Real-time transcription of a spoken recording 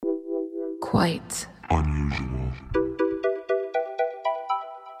quite unusual.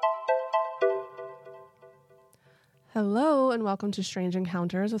 Hello and welcome to Strange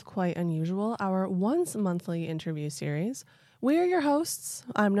Encounters with Quite Unusual, our once monthly interview series. We are your hosts.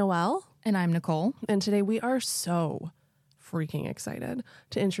 I'm Noelle. And I'm Nicole. And today we are so freaking excited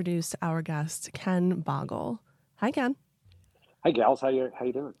to introduce our guest, Ken Boggle. Hi, Ken. Hey, gals. How you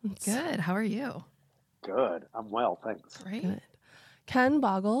doing? Good. How are you? Good. I'm well, thanks. Great. Good. Ken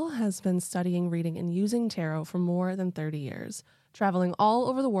Boggle has been studying, reading, and using tarot for more than 30 years, traveling all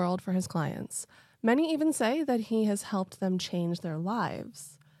over the world for his clients. Many even say that he has helped them change their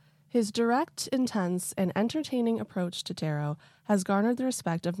lives. His direct, intense, and entertaining approach to tarot has garnered the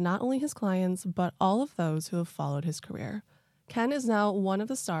respect of not only his clients, but all of those who have followed his career. Ken is now one of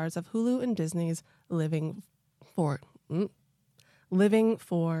the stars of Hulu and Disney's Living for the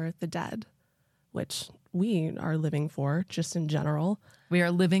Dead, which we are living for just in general. We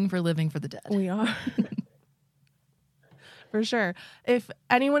are living for the dead. We are. For sure. If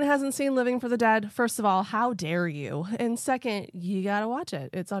anyone hasn't seen Living for the Dead, first of all, how dare you? And second, you got to watch it.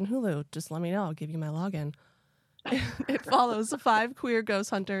 It's on Hulu. Just let me know. I'll give you my login. It follows 5 queer ghost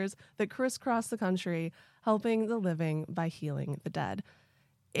hunters that crisscross the country, helping the living by healing the dead.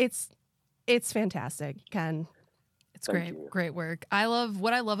 It's fantastic, Ken. It's great. Great work.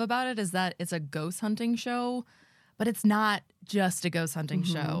 What I love about it is that it's a ghost hunting show, but it's not just a ghost hunting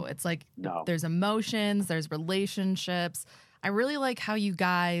show. It's like there's emotions, there's relationships. I really like how you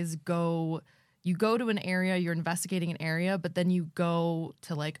guys go to an area, you're investigating an area, but then you go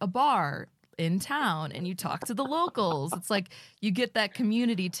to like a bar in town and you talk to the locals. It's like you get that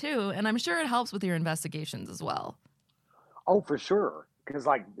community too, and I'm sure it helps with your investigations as well. Oh, for sure. Because,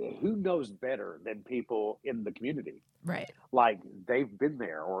 like, who knows better than people in the community? Right. Like, they've been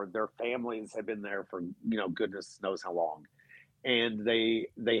there or their families have been there for, goodness knows how long. And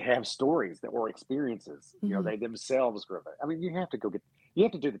they have stories or experiences. They themselves grew up. I mean, you have to do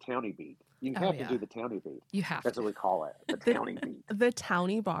the townie beat. You have to do the townie beat. You have That's to. what we call it, the townie beat. The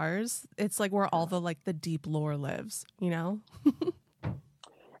townie bars, it's like where all the deep lore lives,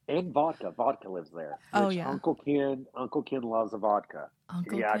 And vodka. Vodka lives there. Oh, Which yeah. Uncle Ken loves a vodka.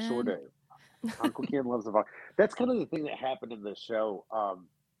 Uncle Yeah, Ken? I sure do. Uncle Ken loves a vodka. That's kind of the thing that happened in the show.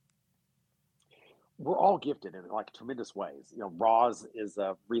 We're all gifted in like tremendous ways. Roz is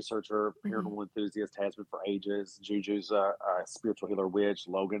a researcher, paranormal enthusiast, has been for ages. Juju's a spiritual healer witch.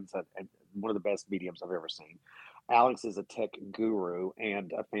 Logan's one of the best mediums I've ever seen. Alex is a tech guru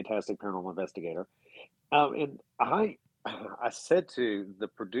and a fantastic paranormal investigator. And I said to the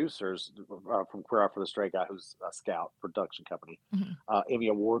producers from Queer Eye for the Straight Guy, who's a Scout production company, Emmy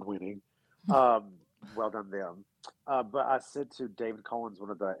Award winning, well done them. But I said to David Collins,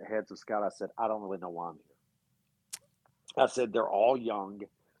 one of the heads of Scout, I said, I don't really know why I'm here. I said, they're all young.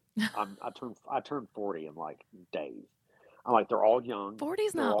 I turned 40 in like days. I'm like, they're all young.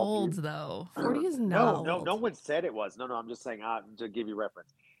 40's not old, though. 40 is not No, old. no one said it was. No, I'm just saying to give you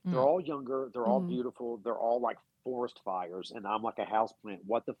reference. They're all younger. They're all beautiful. They're all like forest fires, and I'm like a houseplant.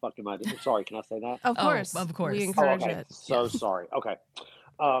 What the fuck am I doing? Sorry, can I say that? Of course. of course. We encourage okay. it. So sorry. Okay.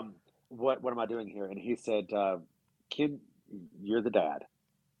 What am I doing here? And he said, Ken, you're the dad.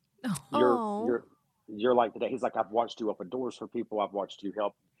 You're like the dad. He's like, I've watched you open doors for people. I've watched you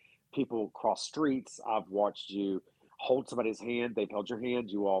help people cross streets. I've watched you hold somebody's hand. They've held your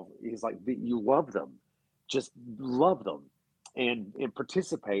hand. He's like, you love them. Just love them. And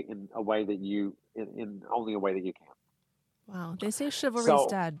participate in a way that in only a way that you can. Wow. They say chivalry's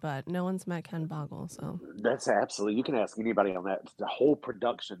dead, but no one's met Ken Boggle, so. That's absolutely, you can ask anybody on that. The whole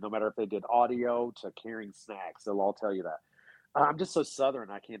production, no matter if they did audio to carrying snacks, they'll all tell you that. I'm just so Southern,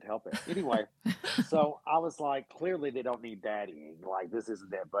 I can't help it. Anyway, so I was like, clearly they don't need daddying. Like, this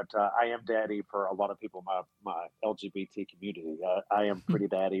isn't it. But I am daddy for a lot of people in my LGBT community. I am pretty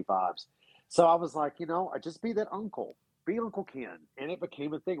daddy vibes. So I was like, I just be that uncle. Be Uncle Ken. And it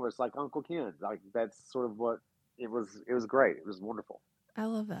became a thing where it's like Uncle Ken. Like, that's sort of what it was. It was great. It was wonderful. I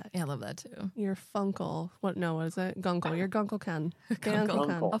love that. Yeah, I love that too. You're Funkle. What is it? Gunkle. You're Gunkle Ken. Gunkle.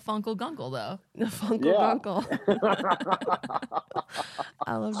 Ken. A Funkle Gunkle, though. A Funkle Gunkle.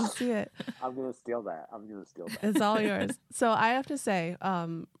 I love to see it. I'm going to steal that. It's all yours. So I have to say, I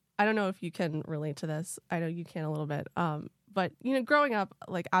don't know if you can relate to this. I know you can a little bit. But, growing up,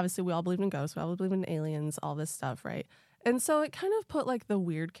 like, obviously we all believed in ghosts. We all believed in aliens, all this stuff, right? And so it kind of put, like, the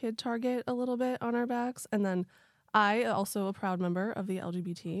weird kid target a little bit on our backs. And then I, also a proud member of the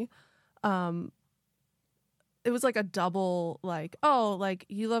LGBT, it was, like, a double, like, oh, like,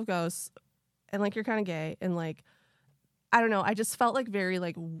 you love ghosts, and, like, you're kind of gay, and, like, I don't know. I just felt, like, very,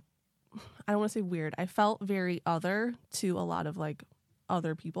 like, I don't want to say weird. I felt very other to a lot of, like,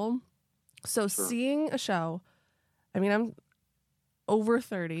 other people. So seeing a show, I mean, I'm over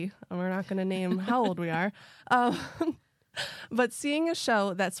 30, and we're not going to name how old we are. But seeing a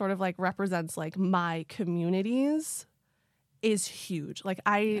show that sort of like represents like my communities is huge. Like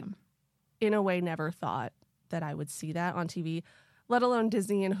in a way, never thought that I would see that on TV, let alone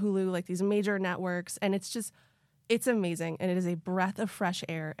Disney and Hulu, like these major networks. And it's amazing. And it is a breath of fresh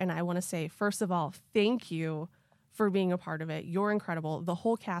air. And I want to say, first of all, thank you for being a part of it. You're incredible. The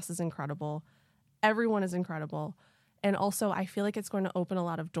whole cast is incredible. Everyone is incredible. And also, I feel like it's going to open a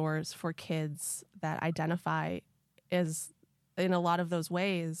lot of doors for kids that identify as in a lot of those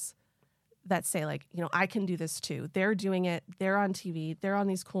ways that say, like, you know, I can do this too. They're doing it. They're on TV. They're on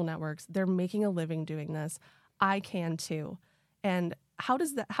these cool networks. They're making a living doing this. I can too. And how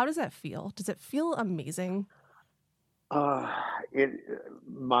does that feel? Does it feel amazing? My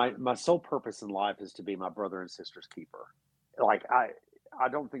sole purpose in life is to be my brother and sister's keeper. Like I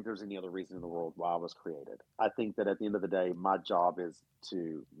don't think there's any other reason in the world why I was created. I think that at the end of the day, my job is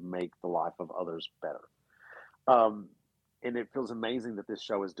to make the life of others better. And it feels amazing that this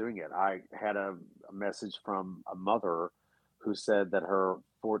show is doing it. I had a message from a mother who said that her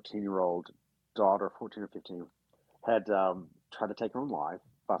 14-year-old daughter, 14 or 15, had tried to take her own life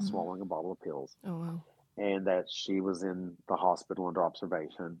by swallowing a bottle of pills. Oh, wow. And that she was in the hospital under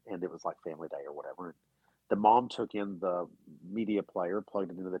observation, and it was like family day or whatever. And the mom took in the media player,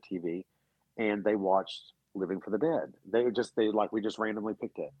 plugged it into the TV, and they watched Living for the Dead. We just randomly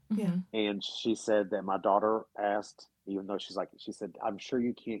picked it. Yeah. And she said that my daughter asked, even though she said, I'm sure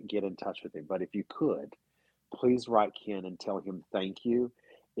you can't get in touch with him, but if you could, please write Ken and tell him thank you.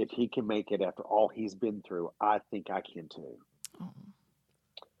 If he can make it after all he's been through, I think I can too. Oh.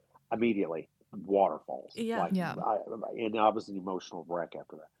 Immediately, waterfalls. Yeah. And I was an emotional wreck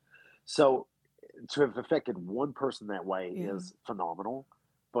after that. So to have affected one person that way is phenomenal.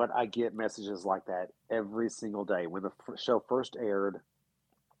 But I get messages like that every single day. When the show first aired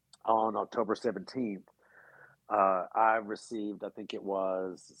on October 17th, I received, I think it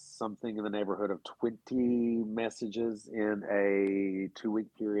was something in the neighborhood of 20 messages in a 2-week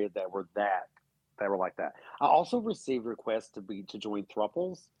period that were like that. I also received requests to join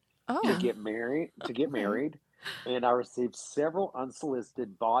thruples, to get married, and I received several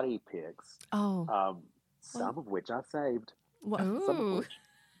unsolicited body pics. Some of which I saved. Some of which.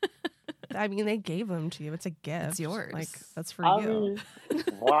 I mean, they gave them to you. It's a gift. It's yours. Like, that's for you.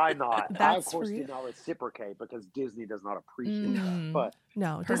 Why not? I, of course, do not reciprocate because Disney does not appreciate that. But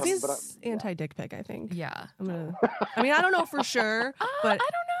no, Disney's anti-dick pic, I think. Yeah. I mean, I don't know for sure, but I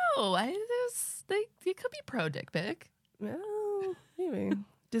don't know. They could be pro dick pic. Well, maybe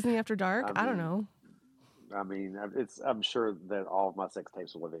Disney After Dark. I don't know. I mean, I'm sure that all of my sex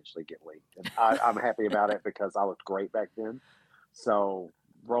tapes will eventually get leaked, and I'm happy about it because I looked great back then. So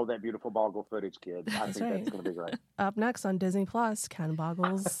roll that beautiful Boggle footage, kids. I think that's going to be great. Up next on Disney Plus, Ken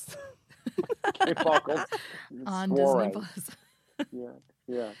Boggles. Ken Boggles on Disney Plus.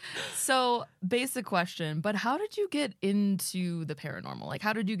 Yeah. So, basic question, but how did you get into the paranormal? Like,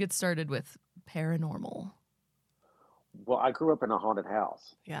 how did you get started with paranormal? Well, I grew up in a haunted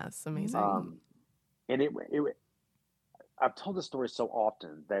house. Yes, amazing. And I've told this story so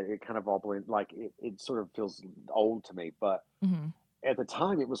often that it kind of all blends, like it sort of feels old to me, but at the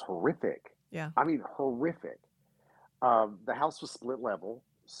time it was horrific. Yeah. I mean, horrific. The house was split level.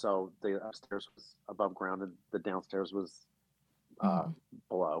 So the upstairs was above ground and the downstairs was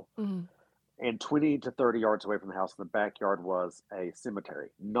below. And 20 to 30 yards away from the house in the backyard was a cemetery.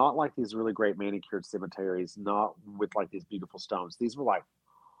 Not like these really great manicured cemeteries, not with like these beautiful stones. These were like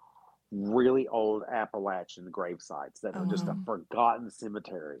really old Appalachian grave sites that were just a forgotten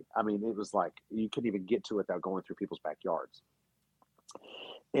cemetery. I mean, it was like you couldn't even get to it without going through people's backyards.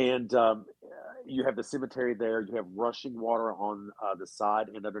 And you have the cemetery there. You have rushing water on the side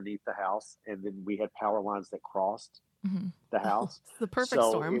and underneath the house. And then we had power lines that crossed the house. It's the perfect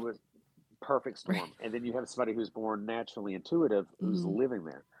storm. It was perfect storm. Right. And then you have somebody who's born naturally intuitive who's living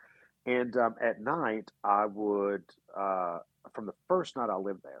there. And at night, I would, from the first night I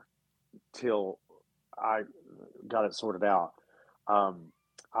lived there till I got it sorted out,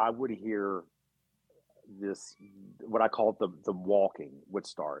 I would hear this, what I called the walking would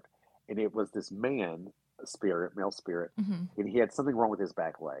start. And it was this male spirit, and he had something wrong with his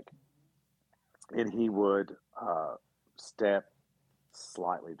back leg. And he would step,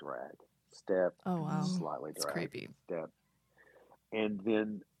 slightly drag, step, slightly drag, it's creepy. Step. And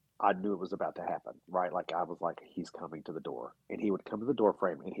then I knew it was about to happen, right? Like I was like, he's coming to the door. And he would come to the door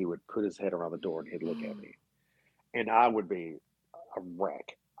frame and he would put his head around the door and he'd look at me. And I would be a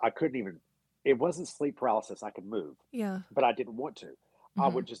wreck. I couldn't even, it wasn't sleep paralysis. I could move. Yeah. But I didn't want to. I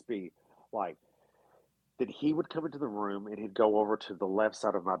would just be like that he would come into the room and he'd go over to the left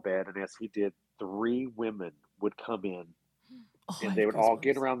side of my bed, and as he did, 3 women would come in, and they would all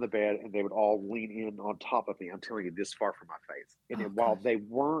get around the bed, and they would all lean in on top of me. I'm telling you, this far from my face. And while they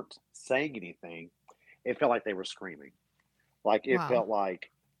weren't saying anything, it felt like they were screaming. Like it felt like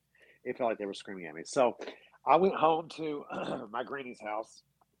they were screaming at me. So I went home to my granny's house.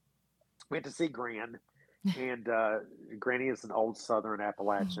 Went to see Gran, and Granny is an old Southern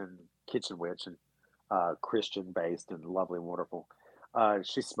Appalachian kitchen witch, and Christian based and lovely and wonderful.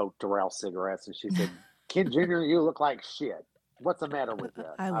 She smoked Doral cigarettes, and she said, "Ken Jr., you look like shit. What's the matter with you?"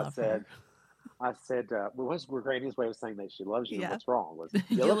 I said, well, what's Granny's way of saying that she loves you? Yeah. What's wrong? Was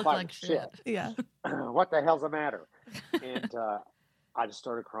You look like shit. Yeah. What the hell's the matter? And I just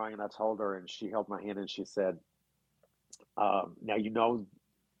started crying, and I told her, and she held my hand, and she said, "Now you know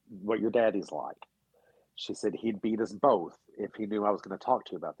what your daddy's like." She said he'd beat us both if he knew I was going to talk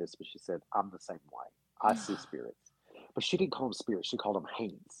to you about this. But she said, I'm the same way. I see spirits. But she didn't call them spirits. She called them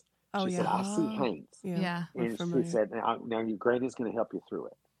haints. She said, I see haints. Yeah. And she said, now your granny's going to help you through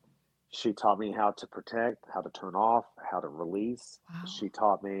it. She taught me how to protect, how to turn off, how to release. Wow. She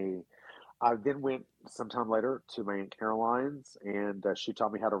taught me. I then went sometime later to my Aunt Caroline's, and she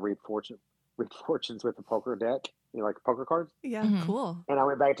taught me how to read fortunes with the poker deck. You know, like poker cards? Yeah, cool. And I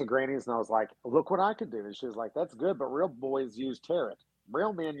went back to Granny's, and I was like, look what I could do. And she was like, that's good, but real boys use tarot.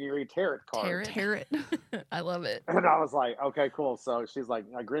 Real men read tarot cards. Tarot. I love it. And I was like, okay, cool. So she's like,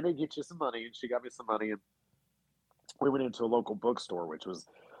 Granny, get you some money. And she got me some money. And we went into a local bookstore, which was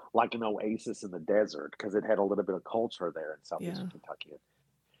like an oasis in the desert because it had a little bit of culture there in southeastern Kentucky.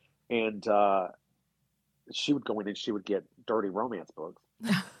 And she would go in and she would get dirty romance books.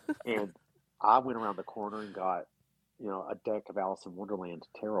 And I went around the corner and got, a deck of Alice in Wonderland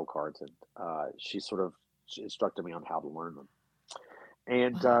tarot cards, and she instructed me on how to learn them.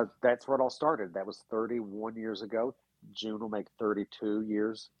 And that's where it all started. That was 31 years ago. June will make 32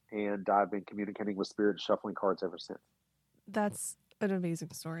 years, and I've been communicating with spirit, shuffling cards ever since. That's an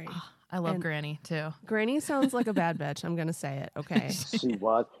amazing story. I love Granny too. Granny sounds like a bad bitch. I'm gonna say it. Okay.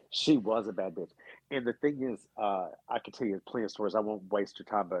 She was a bad bitch. And the thing is, I could tell you plenty of stories. I won't waste your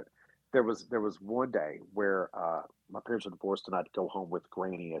time, but there was one day where my parents were divorced, and I'd go home with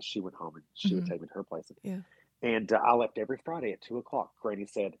Granny as she went home, and she would take me to her place. Yeah. And I left every Friday at 2:00. Granny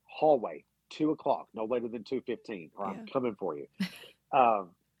said, hallway, 2:00, no later than 2:15, or I'm coming for you.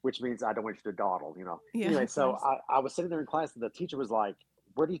 Which means I don't want you to dawdle, Yeah, anyway, so I was sitting there in class, and the teacher was like,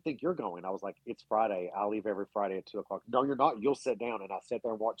 where do you think you're going? I was like, it's Friday. I leave every Friday at 2:00. No, you're not. You'll sit down. And I sat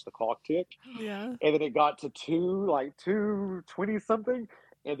there and watched the clock tick. Yeah. And then it got to 2:20 something.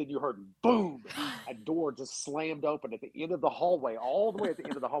 And then you heard boom, a door just slammed open at the end of the hallway, all the way at the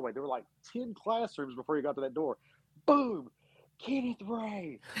end of the hallway. There were like 10 classrooms before you got to that door. Boom, Kenneth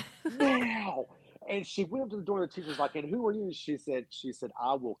Ray, now. And she went up to the door, and the teacher was like, and who are you? She said,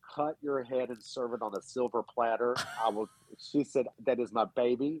 I will cut your head and serve it on a silver platter. She said, that is my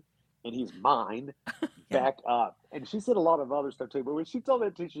baby, and he's mine. Back up. And she said a lot of other stuff too, but when she told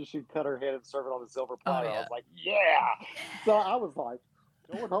that teacher she'd cut her head and serve it on a silver platter, I was like, yeah. So I was like,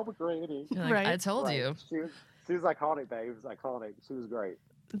 going home with Granny. Like, I told you. She was iconic, babe. It was iconic. She was great.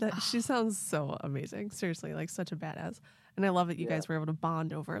 She sounds so amazing. Seriously, like such a badass. And I love that you guys were able to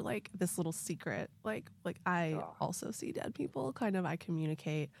bond over like this little secret. Like I also see dead people. Kind of, I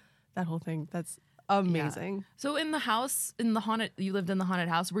communicate that whole thing. That's amazing. Yeah. So in the house, you lived in the haunted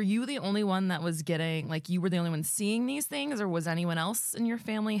house. Were you the only one that was getting, like, you were the only one seeing these things, or was anyone else in your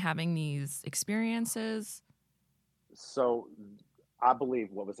family having these experiences? So I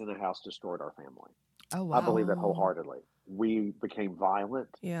believe what was in the house destroyed our family. Oh, wow. I believe that wholeheartedly. We became violent.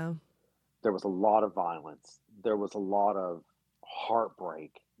 Yeah. There was a lot of violence. There was a lot of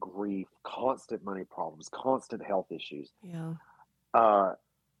heartbreak, grief, constant money problems, constant health issues. Yeah.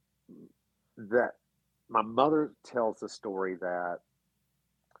 That my mother tells the story that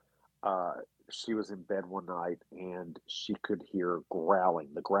she was in bed one night and she could hear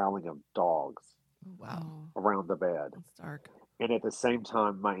the growling of dogs. Wow. Around the bed. That's dark. And at the same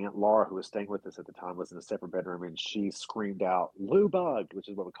time, my Aunt Laura, who was staying with us at the time, was in a separate bedroom, and she screamed out, Lou Bug, which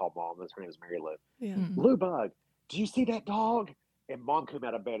is what we call Mom. Her name is Mary Lou. Yeah. Lou Bug, do you see that dog? And Mom came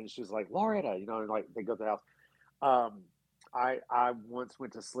out of bed, and she was like, Loretta, and like they go to the house. I once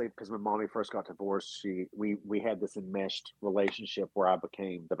went to sleep because when Mommy first got divorced, we had this enmeshed relationship where I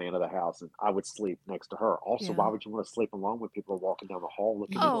became the man of the house, and I would sleep next to her. Also, why would you want to sleep alone when people are walking down the hall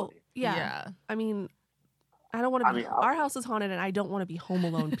looking at you? Yeah. I mean, I don't want to be. Our house is haunted, and I don't want to be home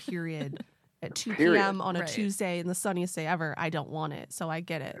alone. Period. At 2 p.m. on a Tuesday and the sunniest day ever, I don't want it. So I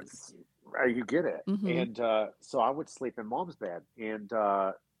get it. You get it. Mm-hmm. And so I would sleep in Mom's bed, and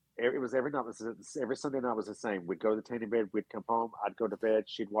it was every night. Every Sunday night was the same. We'd go to the tanning bed. We'd come home. I'd go to bed.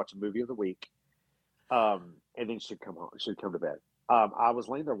 She'd watch a movie of the week, and then she'd come home. She'd come to bed. I was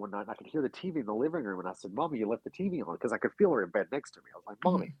laying there one night, and I could hear the TV in the living room, and I said, "Mommy, you left the TV on," because I could feel her in bed next to me. I was like,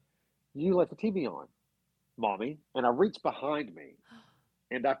 "Mommy, you left the TV on, Mommy," and I reached behind me,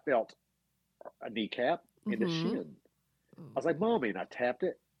 and I felt a kneecap and a shin. I was like, "Mommy," and I tapped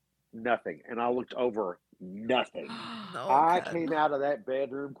it. Nothing. And I looked over, nothing. I came out of that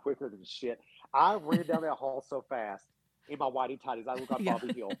bedroom quicker than shit. I ran down that hall so fast in my whitey tighties. I looked like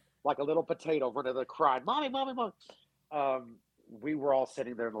Bobby Hill, like a little potato running there crying, "Mommy, Mommy, Mommy." We were all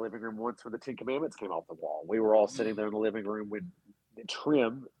sitting there in the living room once when the Ten Commandments came off the wall. We were all sitting there in the living room when the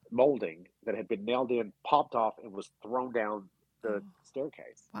trim molding that had been nailed in popped off and was thrown down the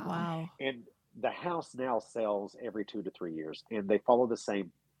staircase. Wow. And the house now sells every 2 to 3 years, and they follows the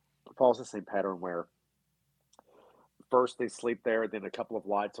same pattern where first they sleep there, then a couple of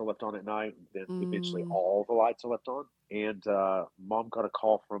lights are left on at night, then eventually all the lights are left on. And Mom got a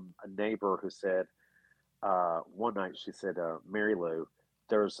call from a neighbor who said, one night she said, "Mary Lou,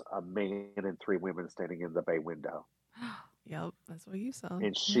 there's a man and 3 women standing in the bay window." Yep, that's what you saw.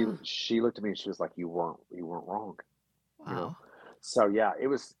 And she looked at me and she was like, "You weren't wrong." Wow. You know? So yeah, it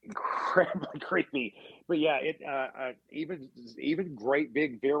was incredibly creepy. But yeah, even great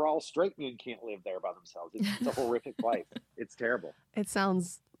big virile straight men can't live there by themselves. It's a horrific place. It's terrible. It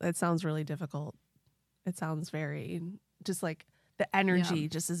sounds really difficult. It sounds very just like the energy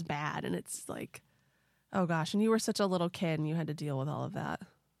just is bad, and it's like, oh gosh, and you were such a little kid and you had to deal with all of that.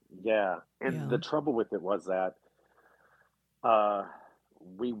 Yeah. And the trouble with it was that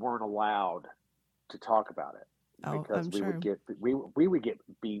we weren't allowed to talk about it. Because we would get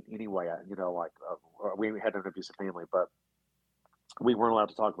beat anyway. You know, like we had an abusive family, but we weren't allowed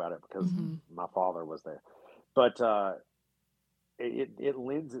to talk about it because my father was there. But it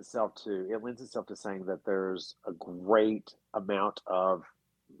lends itself to saying that there's a great amount of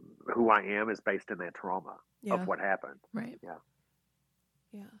who I am is based in that trauma of what happened. Right. Yeah.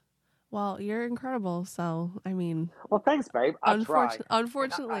 Yeah. Well, you're incredible. So I mean, well, thanks, babe.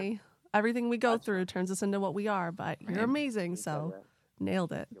 Unfortunately. Everything we go through turns us into what we are, but you're amazing, so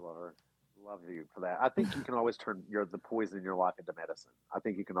nailed it. Love you for that. I think you can always turn the poison in your life into medicine. I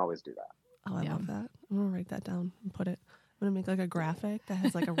think you can always do that. Oh, I love that. I'm going to write that down and put it. I'm going to make like a graphic that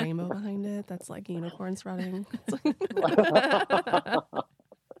has like a rainbow behind it that's like unicorns running.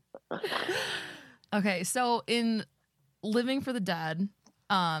 Okay, so in Living for the Dead,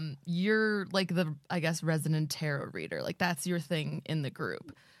 you're like the, I guess, resident tarot reader. Like that's your thing in the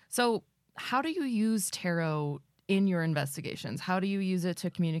group. So how do you use tarot in your investigations? How do you use it to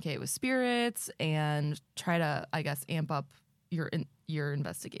communicate with spirits and try to, I guess, amp up your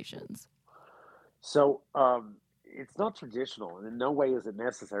investigations? So it's not traditional, and in no way is it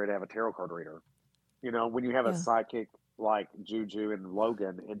necessary to have a tarot card reader. You know, when you have a psychic like Juju and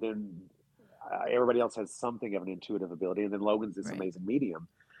Logan, and then everybody else has something of an intuitive ability, and then Logan's this amazing medium.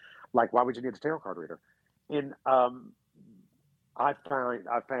 Like, why would you need a tarot card reader? And I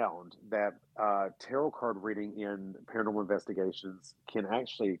found that tarot card reading in paranormal investigations can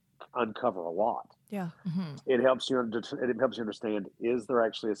actually uncover a lot. Yeah, it helps you understand: is there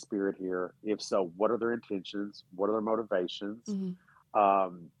actually a spirit here? If so, what are their intentions? What are their motivations?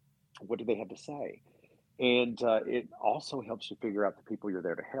 What do they have to say? And it also helps you figure out the people you're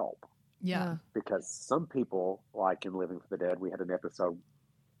there to help. Yeah, because some people, like in Living for the Dead, we had an episode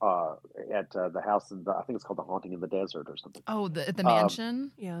at the house I think it's called The Haunting in the Desert or something. Oh, the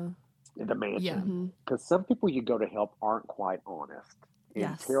mansion? The mansion. Because some people you go to help aren't quite honest.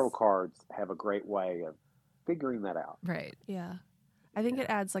 And tarot cards have a great way of figuring that out. Right. Yeah. I think it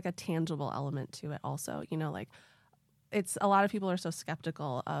adds like a tangible element to it also. You know, like it's a lot of people are so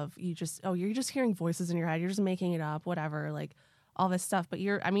skeptical of you're just hearing voices in your head. You're just making it up, whatever. Like all this stuff, but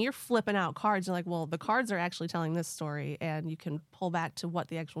you're flipping out cards. You're like, well, the cards are actually telling this story, and you can pull back to what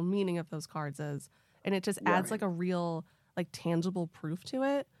the actual meaning of those cards is, and it just adds like a real, like tangible proof to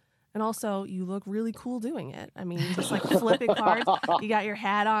it. And also, you look really cool doing it. I mean, you just like flipping cards. You got your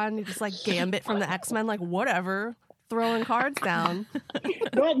hat on. You just like Gambit from the X-Men, like whatever, throwing cards down.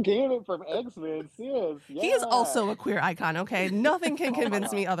 Not Gambit from X-Men, sis. Yeah. He is also a queer icon. Okay, nothing can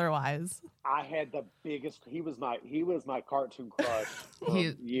convince me otherwise. I had the biggest. He was my cartoon crush for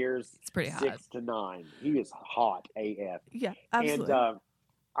years. It's pretty 6 to 9. He is hot AF. Yeah, absolutely. And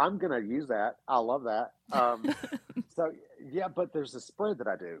I'm gonna use that. I love that. So yeah, but there's a spread that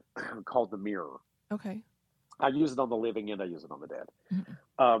I do called the Mirror. Okay. I use it on the living and I use it on the dead.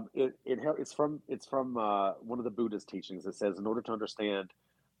 It's from one of the Buddha's teachings. It says, in order to understand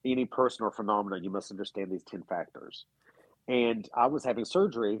any person or phenomena, you must understand these 10 factors. And I was having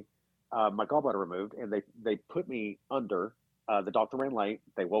surgery, my gallbladder removed, and they put me under. The doctor ran late.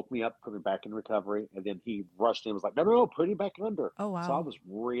 They woke me up, put me back in recovery, and then he rushed in and was like, no, put him back under. Oh, wow. So I was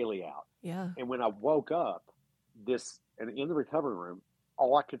really out. Yeah. And when I woke up, and in the recovery room,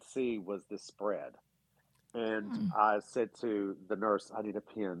 all I could see was this spread. And I said to the nurse, I need a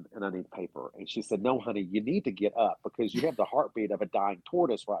pen and I need paper. And she said, no, honey, you need to get up because you have the heartbeat of a dying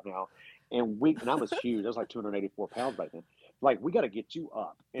tortoise right now. And I was huge. I was like 284 pounds back then. Like, we got to get you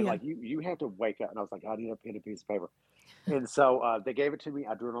up. And like, you have to wake up. And I was like, I need a pen and a piece of paper. And so they gave it to me.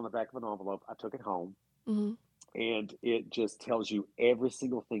 I drew it on the back of an envelope. I took it home. Mm-hmm. And it just tells you every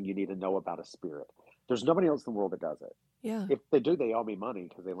single thing you need to know about a spirit. There's nobody else in the world that does it. Yeah. If they do, they owe me money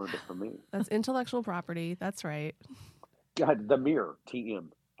because they learned it from me. That's intellectual property. That's right. God, the mirror, TM.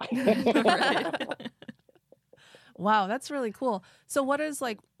 Wow, that's really cool. So what is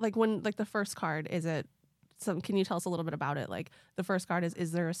like when the first card, is it can you tell us a little bit about it? Like the first card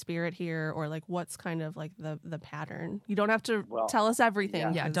is there a spirit here, or like what's kind of like the pattern? You don't have to tell us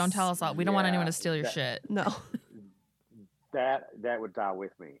everything. Yeah, don't tell us all. We don't want anyone to steal your shit. No. That would die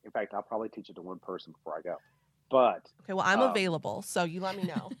with me. In fact, I'll probably teach it to one person before I go. But okay, well, I'm available, so you let me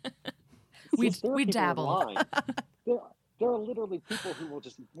know. we dabble. There are literally people who will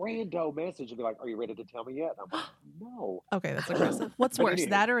just rando message and be like, "Are you ready to tell me yet?" And I'm like, "No." Okay, that's aggressive. What's worse,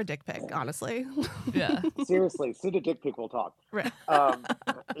 that or a dick pic? Honestly. Yeah. Seriously, send a dick pic. We'll talk. Right.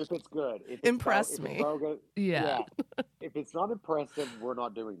 If it's good, impress me. Yeah. If it's not impressive, we're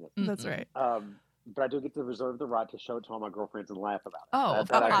not doing it. That's right. But I do get to reserve the right to show it to all my girlfriends and laugh about it.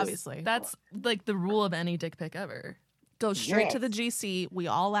 Oh, obviously. That's like the rule of any dick pic ever. Go straight to the GC. We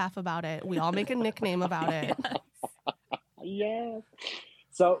all laugh about it. We all make a nickname about it. Yes.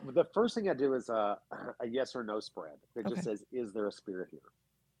 So the first thing I do is a yes or no spread. It just says, is there a spirit here?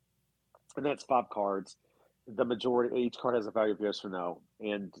 And that's 5 cards. The majority, each card has a value of yes or no.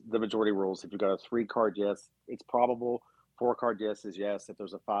 And the majority rules, if you've got a 3-card yes, it's probable. 4-card yes is yes. If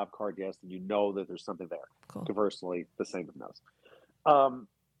there's a 5-card yes, then you know that there's something there. Cool. Conversely, the same with no's.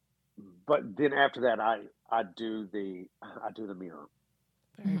 But then after that, I do the mirror.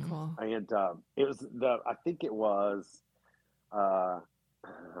 Very cool. And it was I think it was the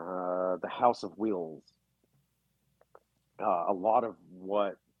House of Wheels. A lot of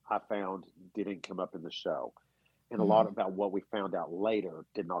what I found didn't come up in the show, and a lot about what we found out later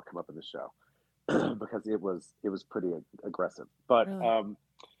did not come up in the show because it was pretty aggressive. But really?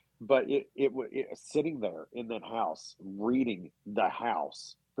 But it sitting there in that house, reading the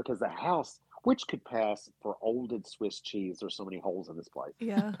house, because the house, which could pass for olded Swiss cheese, there's so many holes in this place.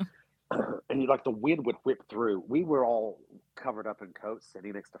 Yeah. And like the wind would whip through. We were all covered up in coats,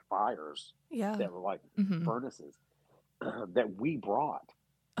 sitting next to fires that were like furnaces that we brought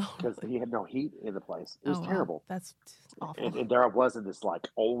because he had no heat in the place. It was terrible. Wow. That's awful. And there I was in this like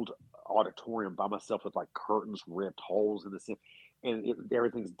old auditorium by myself with like curtains ripped, holes in the ceiling. And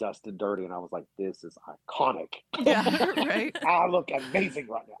everything's dust and dirty, and I was like, "This is iconic." Yeah, right. I look amazing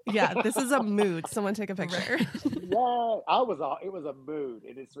right now. Yeah, this is a mood. Someone take a picture. Yeah, it was a mood.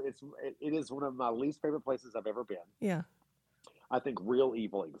 It is one of my least favorite places I've ever been. Yeah, I think real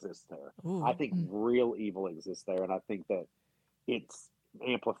evil exists there. Ooh. I think real evil exists there, and I think that it's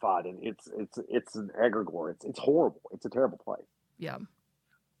amplified and it's an egregore. It's horrible. It's a terrible place. Yeah.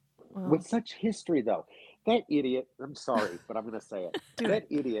 Wow. With such history, though. That idiot, I'm sorry, but I'm going to say it. That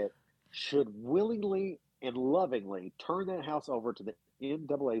idiot should willingly and lovingly turn that house over to the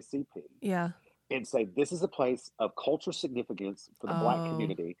NAACP. Yeah. And say, this is a place of cultural significance for the Black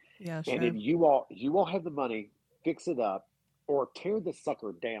community. Yeah, sure. And if you all have the money, fix it up, or tear the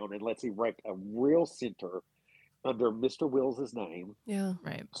sucker down and let's erect a real center under Mr. Wills' name. Yeah.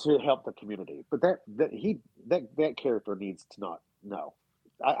 Right. To help the community. But that character needs to not know.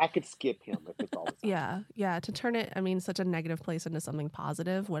 I could skip him if it's all the time. Yeah. To turn it, I mean, such a negative place into something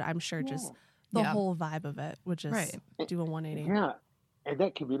positive would, I'm sure, just the whole vibe of it would just do a 180. Yeah. And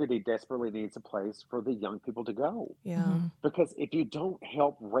that community desperately needs a place for the young people to go. Yeah. Because if you don't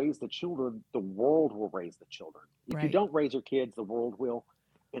help raise the children, the world will raise the children. If you don't raise your kids, the world will.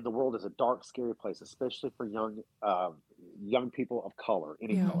 And the world is a dark, scary place, especially for young people of color,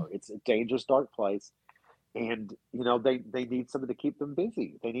 any color. It's a dangerous, dark place. And, they need something to keep them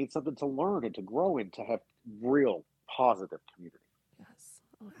busy. They need something to learn and to grow and to have real positive community. Yes.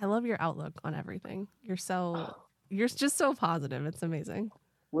 I love your outlook on everything. You're just so positive. It's amazing.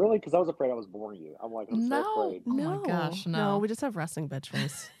 Really? Because I was afraid I was boring you. I'm like, I'm so afraid. No. Oh my gosh, no. We just have resting bitch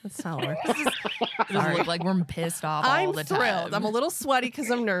face. That's how it works. It doesn't look like we're pissed off all the time. I'm thrilled. I'm a little sweaty because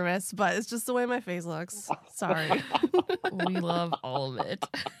I'm nervous, but it's just the way my face looks. Sorry. We love all of it.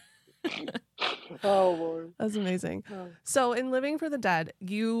 Oh, Lord. That's amazing. So in Living for the Dead,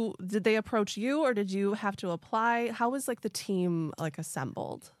 did they approach you or did you have to apply? How was like the team like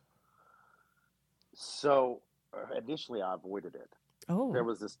assembled? So initially I avoided it. Oh. There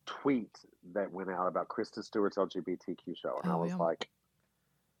was this tweet that went out about Kristen Stewart's LGBTQ show. And I was like,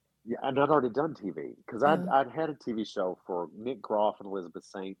 yeah, and I'd already done TV because I'd had a TV show for Nick Groff and Elizabeth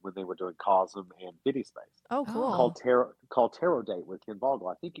Saint when they were doing Cosm and Biddy Space. Oh, cool. Called Tarot Date with Ken Boggle.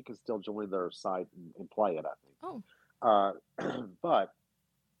 I think you can still join their site and play it, I think. But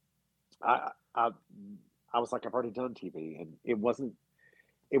I was like, I've already done TV, and it wasn't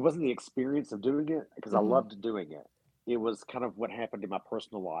the experience of doing it because I loved doing it. It was kind of what happened in my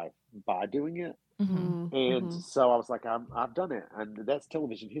personal life by doing it. And so I was like, I've done it, and that's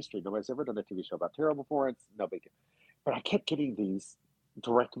television history. Nobody's ever done a TV show about tarot before. It's no big deal. But I kept getting these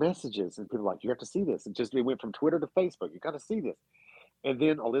direct messages, and people were like, you have to see this. And just it went from Twitter to Facebook. You got to see this. And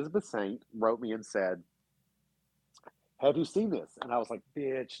then Elizabeth Saint wrote me and said, have you seen this? And I was like,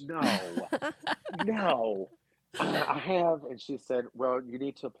 bitch, no, no. I have. And she said, well, you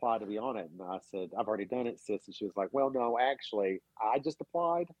need to apply to be on it. And I said, I've already done it, sis. And she was like, well, no, actually, I just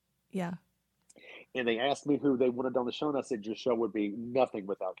applied. Yeah. And they asked me who they wanted on the show. And I said, your show would be nothing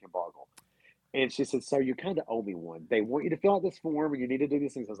without Ken Boggle. And she said, so you kind of owe me one. They want you to fill out this form and you need to do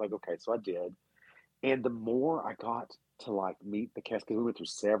these things. I was like, okay. So I did. And the more I got to like meet the cast, because we went through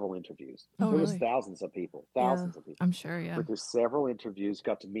several interviews. There was thousands of people. I'm sure, yeah. Went through several interviews,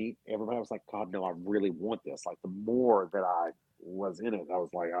 got to meet everybody. I was like, God, no, I really want this. Like the more that I was in it, I was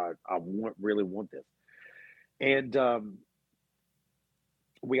like, I really want this. And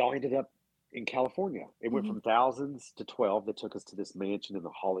we all ended up in California. It went from thousands to 12 that took us to this mansion in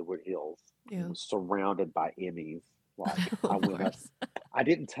the Hollywood Hills. It was surrounded by Emmys. Like I went up. I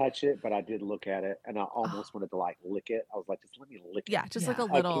didn't touch it, but I did look at it, and I almost wanted to like lick it. I was like, just let me lick it. Yeah, just like a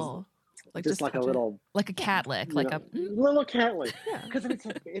little, like just like a little, like a cat lick, like a little cat lick. Because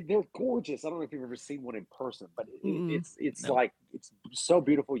they're gorgeous. I don't know if you've ever seen one in person, but it's like it's so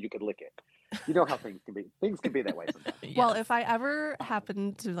beautiful you could lick it. You know how things can be. Things can be that way sometimes. Yes. Well, if I ever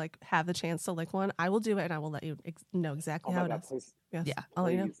happen to like have the chance to lick one, I will do it, and I will let you know exactly how it is. Please, yes. Yeah, I'll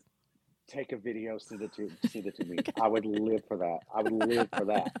let you know. Take a video, send it to me. I would live for that. I would live for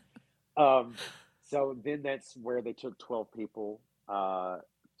that. So then that's where they took 12 people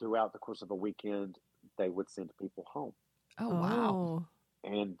throughout the course of a weekend. They would send people home. Oh, wow.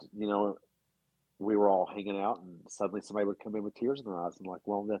 And, you know, we were all hanging out and suddenly somebody would come in with tears in their eyes and like,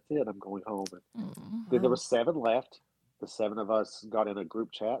 well, that's it. I'm going home. And then there were 7 left. The 7 of us got in a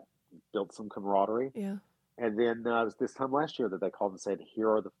group chat, built some camaraderie. Yeah. And then it was this time last year that they called and said, here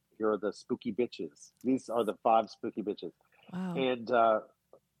are the spooky bitches. These are the 5 spooky bitches. Wow. And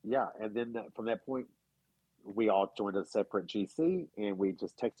and then from that point, we all joined a separate GC, and we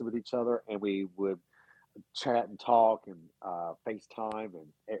just texted with each other, and we would chat and talk and FaceTime,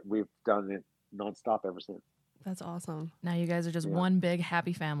 and we've done it nonstop ever since. That's awesome. Now you guys are just one big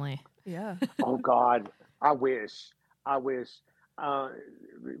happy family. Yeah. Oh God, I wish. Because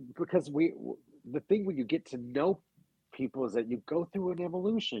the thing when you get to know people is that you go through an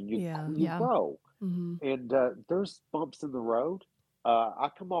evolution. You grow, and there's bumps in the road. I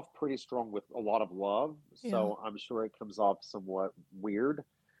come off pretty strong with a lot of love, so I'm sure it comes off somewhat weird.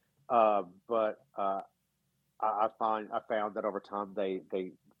 But I found that over time they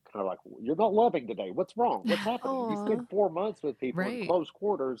kind of like, you're not loving today. What's wrong? What's happening? You spend 4 months with people in close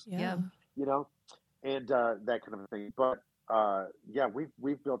quarters, you know, and that kind of thing. But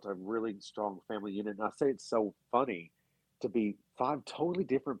we've built a really strong family unit. And I say it's so funny to be 5 totally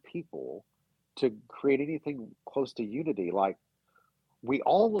different people to create anything close to unity. Like we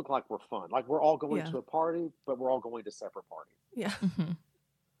all look like we're fun. Like we're all going to a party, but we're all going to separate parties. Yeah.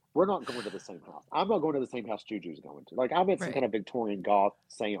 We're not going to the same house. I'm not going to the same house Juju's going to. Like I'm at some kind of Victorian goth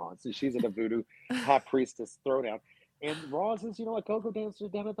seance, and she's at a voodoo high priestess throwdown. And Roz is, a go-go dancer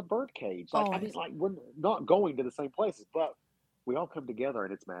down at the birdcage. Like I mean, like we're not going to the same places, but we all come together,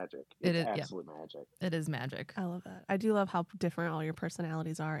 and it's magic. It's absolute magic. It is magic. I love that. I do love how different all your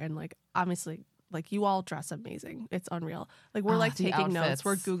personalities are, and like obviously, like you all dress amazing. It's unreal. Like we're like taking notes.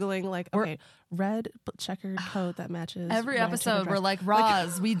 We're Googling like, okay, red checkered coat that matches. Every episode, we're like,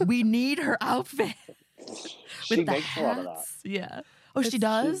 Roz, we need her outfit. She makes a lot of that. Yeah. Oh, she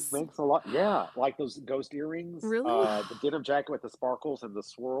does? She makes a lot. Yeah. Like those ghost earrings. Really? The denim jacket with the sparkles and the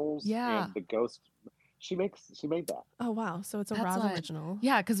swirls. Yeah. And the ghost. She made that. Oh, wow. So it's a Roz original.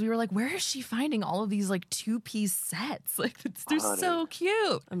 Yeah. Because we were like, where is she finding all of these like 2-piece sets? Like they're so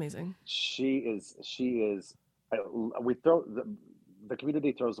cute. Amazing. She is. We throw the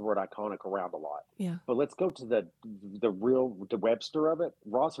community throws the word iconic around a lot. Yeah. But let's go to the Webster of it.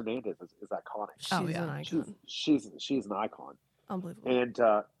 Roz Hernandez is iconic. She's an icon. She's an icon. Unbelievable. And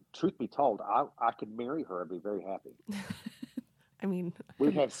truth be told, I could marry her and be very happy. I mean,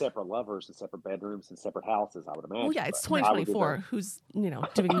 we'd have separate lovers and separate bedrooms and separate houses, I would imagine. Well, yeah, it's 2024. Who's,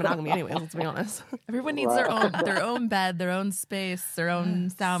 doing monogamy anyways, let's be honest. Everyone needs their own bed, their own space, their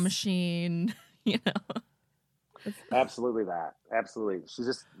own sound machine, Absolutely that. Absolutely. She's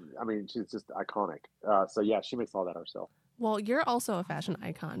just iconic. So yeah, she makes all that herself. Well, you're also a fashion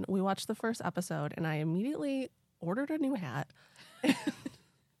icon. We watched the first episode and I immediately ordered a new hat.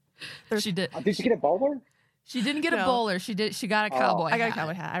 She did. Did you get a bowler? She didn't get a bowler. She got a cowboy hat. I got a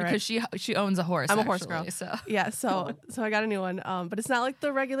cowboy hat. Because she owns a horse. I'm a horse girl. So. Yeah, so I got a new one. But it's not like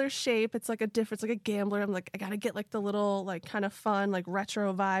the regular shape. It's like it's like a gambler. I'm like, I gotta get like the little like kind of fun like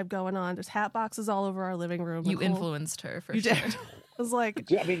retro vibe going on. There's hat boxes all over our living room. You influenced her for sure. Did. I was like,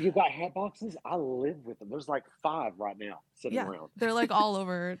 I mean, you got hat boxes. I live with them. There's like 5 right now sitting around. They're like all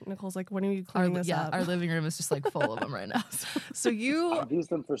over. Nicole's like, when are you cleaning this up? Our living room is just like full of them right now. So you use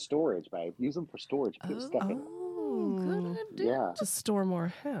them for storage, babe. Use them for storage. Put stuff in them. Good idea. Yeah. Just store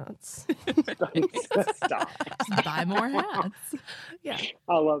more hats. Stop. Just buy more hats. Yeah.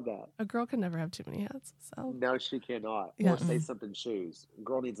 I love that. A girl can never have too many hats. So no, she cannot. Yeah. Or say something shoes. A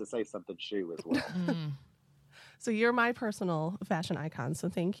girl needs to say something shoe as well. So you're my personal fashion icon. So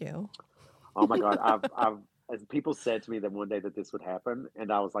thank you. Oh my God. I've as people said to me that one day that this would happen,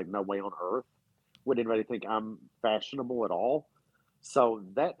 and I was like, no way on earth would anybody think I'm fashionable at all. So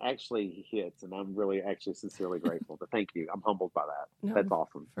that actually hits, and I'm really actually sincerely grateful. But thank you. I'm humbled by that. No, that's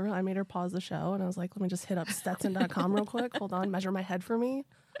awesome. For real, I made her pause the show, and I was like, let me just hit up Stetson.com real quick. Hold on, measure my head for me.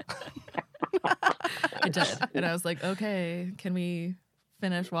 I did. And I was like, okay, can we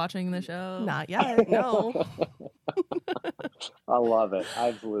finish watching the show? Not yet, no. I love it. I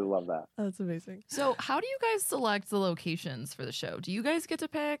absolutely love that. That's amazing. So how do you guys select the locations for the show? Do you guys get to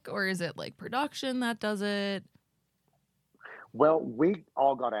pick, or is it like production that does it? Well, we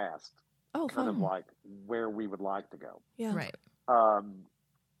all got asked kind of like where we would like to go. Yeah. Right.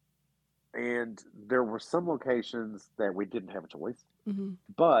 And there were some locations that we didn't have a choice,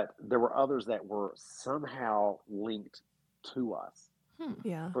 but there were others that were somehow linked to us.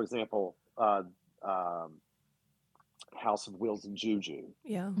 Yeah. For example, House of Wheels and Juju.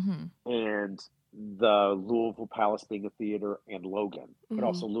 Yeah. And the Louisville Palace being a theater, and Logan, but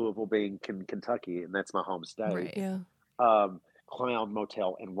also Louisville being Kentucky, and that's my home state. Right. Yeah. Clown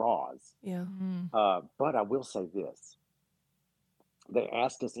Motel and Roz. Yeah. But I will say this. They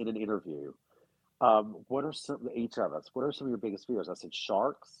asked us in an interview, what are some of your biggest fears? I said,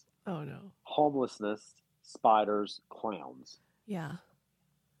 sharks. Oh, no. Homelessness, spiders, clowns. Yeah.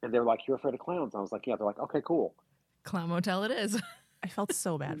 And they're like, you're afraid of clowns? I was like, yeah. They're like, okay, cool. Clown Motel it is. I felt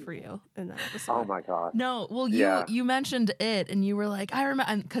so bad for you in that episode. Oh, my God. No, well, you mentioned it, and you were like, I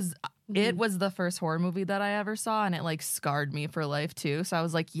remember, because it was the first horror movie that I ever saw, and it like scarred me for life too. So I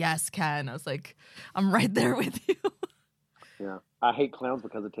was like, yes, Ken. I was like, I'm right there with you. Yeah. I hate clowns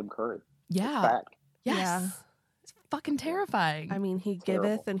because of Tim Curry. Yeah. Fact. Yes. Yeah. It's fucking terrifying. I mean, he Terrible.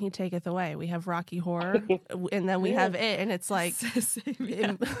 giveth and he taketh away. We have Rocky Horror, and then we have it, and it's like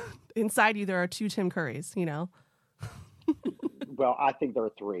inside you there are 2 Tim Currys, Well, I think there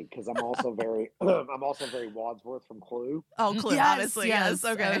are 3 because I'm also very Wadsworth from Clue. Oh, Clue, honestly, yes.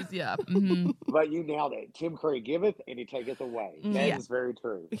 Okay, yeah. But you nailed it. Tim Curry giveth and he taketh away. That is very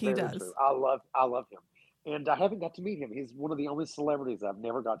true. He very does. True. I love him, and I haven't got to meet him. He's one of the only celebrities I've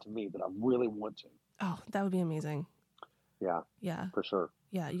never got to meet that I really want to. Oh, that would be amazing. Yeah. Yeah. For sure.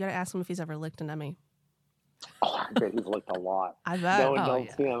 Yeah, you got to ask him if he's ever licked an Emmy. Oh, I bet he's looked a lot. I bet. No one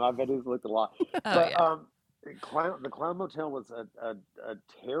knows him. I bet he's looked a lot. But the Clown Motel was a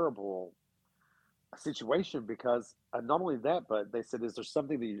terrible situation because not only that, but they said, is there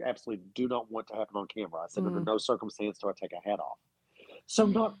something that you absolutely do not want to happen on camera? I said, under no circumstance do I take a hat off. So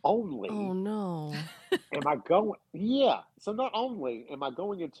not only am I going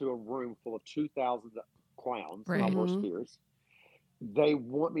into a room full of 2,000 clowns, my worst fears, they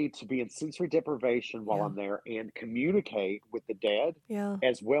want me to be in sensory deprivation while I'm there and communicate with the dead,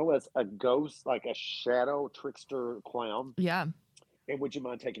 as well as a ghost, like a shadow trickster clown. Yeah. And would you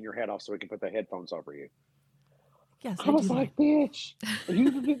mind taking your hat off so we can put the headphones over you? Yes, I was like, bitch,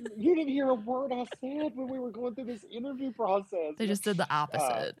 you didn't hear a word I said when we were going through this interview process. They just did the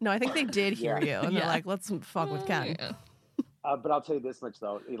opposite. No, I think they did hear you, and they're like, let's fuck with Ken. Yeah. But I'll tell you this much,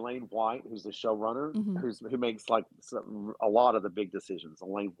 though. Elaine White, who's the showrunner, who makes like a lot of the big decisions,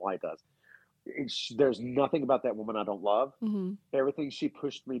 Elaine White does. There's nothing about that woman I don't love. Everything she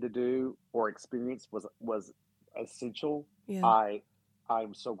pushed me to do or experience was essential. Yeah. I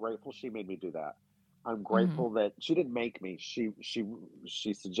I'm so grateful she made me do that. I'm grateful that she didn't make me. She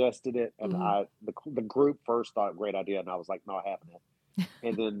suggested it, and the group first thought great idea, and I was like, no, I haven't it.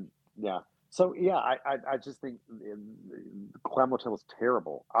 And then yeah, so yeah, I just think Clown Motel was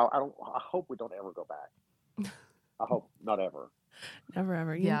terrible. I hope we don't ever go back. I hope not ever. Never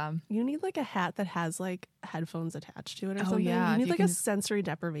ever. You need like a hat that has like headphones attached to it or something. Yeah, you need like a sensory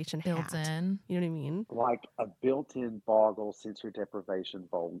deprivation built hat. in. You know what I mean? Like a built-in Boggle sensory deprivation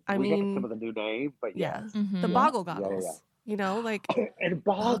bowl. We got to come with a new name, but yeah, yes. the Boggle goggles. Yeah. You know, like and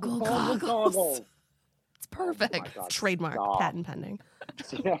Boggle goggles. It's perfect. Oh God, trademark, stop. patent pending.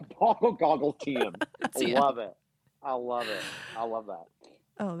 Yeah, Boggle goggles TM. TM. Love it. I love it. I love that.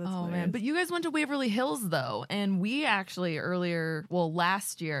 Oh, that's hilarious. Man. But you guys went to Waverly Hills though, and we actually early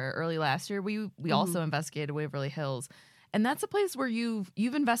last year, we also investigated Waverly Hills, and that's a place where you've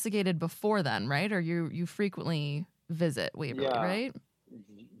investigated before then, right? Or you frequently visit Waverly, right?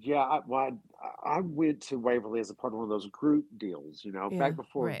 Yeah, I went to Waverly as a part of one of those group deals, back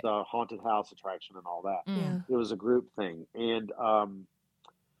before the haunted house attraction and all that. Yeah. It was a group thing, and how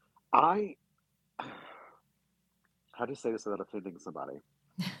do you say this without offending somebody?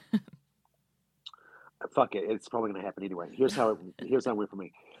 Fuck it, it's probably going to happen anyway. Here's how it went for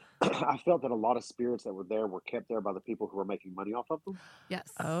me. I felt that a lot of spirits that were there were kept there by the people who were making money off of them.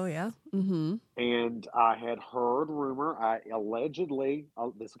 Yes. Oh yeah. Mm-hmm. And I had heard rumor. Allegedly,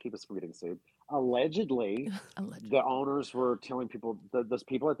 this will keep us from getting sued. Allegedly, the owners were telling people, those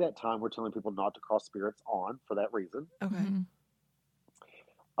people at that time were telling people not to cross spirits on for that reason. Okay. Mm-hmm.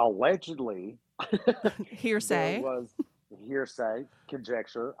 Allegedly, hearsay. There was hearsay,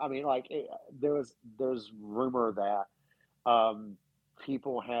 conjecture. I mean, like there's rumor that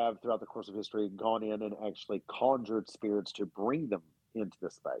people have throughout the course of history gone in and actually conjured spirits to bring them into the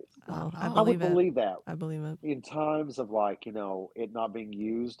space. I would believe that. I believe it. In times of it not being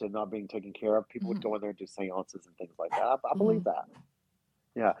used and not being taken care of, people would go in there and do seances and things like that. I believe that.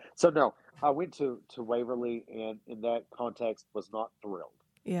 Yeah. So no, I went to Waverly, and in that context was not thrilled.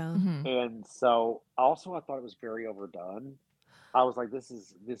 Yeah. Mm-hmm. And so also I thought it was very overdone. I was like, this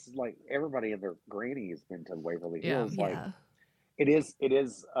is like everybody and their granny has been to Waverly Hills. Like it is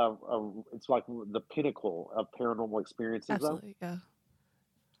it's like the pinnacle of paranormal experiences. Absolutely, though. Yeah.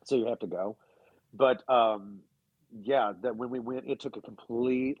 So you have to go. But that when we went, it took a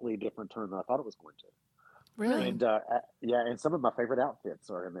completely different turn than I thought it was going to. Really? And and some of my favorite outfits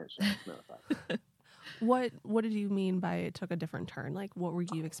are in that show. As a matter of fact. What did you mean by it took a different turn? Like, what were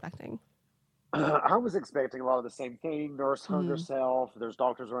you expecting? I was expecting a lot of the same thing. Nurse hung herself. There's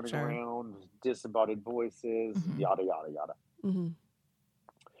doctors running around, disembodied voices, yada, yada, yada. Mm-hmm.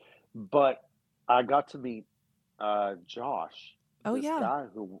 But I got to meet Josh, this guy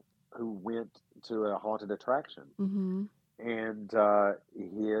who went to a haunted attraction. Mm-hmm. And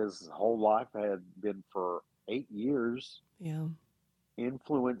his whole life had been for 8 years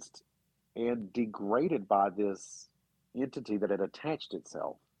influenced and degraded by this entity that had attached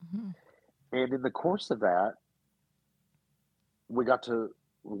itself. Mm-hmm. And in the course of that, we got to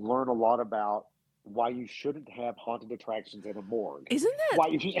learn a lot about why you shouldn't have haunted attractions in a morgue. Isn't that why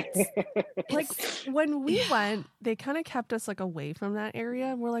you like when we went, they kind of kept us like away from that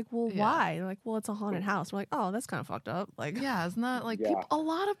area. We're like, well, why? They're like, well, it's a haunted house. We're like, oh, that's kind of fucked up. Like, isn't that like a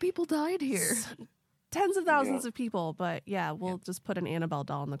lot of people died here? Tens of thousands of people, but we'll just put an Annabelle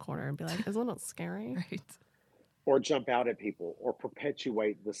doll in the corner and be like, isn't that scary? Right. Or jump out at people, or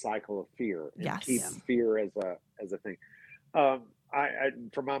perpetuate the cycle of fear and keep fear as a thing. I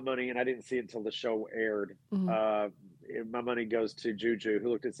for my money, and I didn't see it until the show aired. My money goes to Juju, who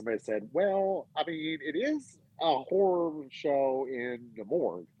looked at somebody and said, "Well, I mean, it is a horror show in the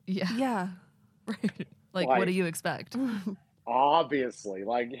morgue." Yeah. Right. Like, what do you expect? Obviously,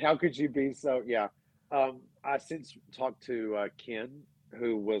 like, how could you be so? Yeah. I since talked to Ken,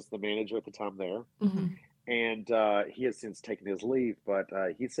 who was the manager at the time there. Mm-hmm. And he has since taken his leave, but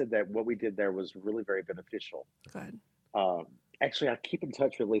he said that what we did there was really very beneficial. Good. Actually, I keep in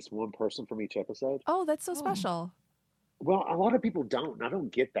touch with at least one person from each episode. Oh, that's so special. Well, a lot of people don't. And I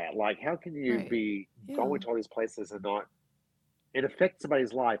don't get that. Like, how can you be going to all these places and not affect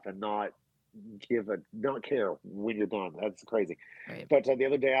somebody's life and not care when you're done? That's crazy. Right. But the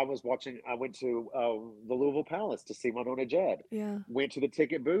other day I went to the Louisville Palace to see Winona Judd. Yeah. Went to the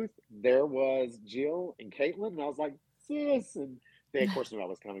ticket booth. There was Jill and Caitlin, and I was like, sis. And they, of course, knew I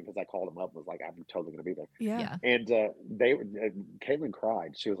was coming because I called them up and was like, I'm totally going to be there. Yeah. And Caitlin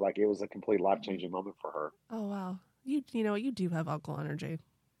cried. She was like, it was a complete life-changing moment for her. Oh, wow. You know what? You do have uncle energy.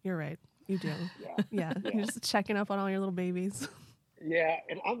 You're right. You do. Yeah. You're just checking up on all your little babies. Yeah,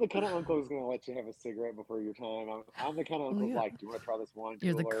 and I'm the kind of uncle who's going to let you have a cigarette before your time. I'm the kind of uncle who's like, "Do you want to try this wine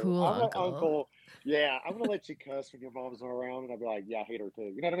You're the cooler?" cool I'm the uncle. uncle. Yeah, I'm going to let you cuss when your mom's not around, and I'll be like, "Yeah, I hate her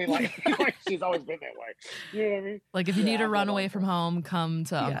too." You know what I mean? Like she's always been that way. You know what I mean? Like if you Yeah, need to I'm run that away from uncle. home, come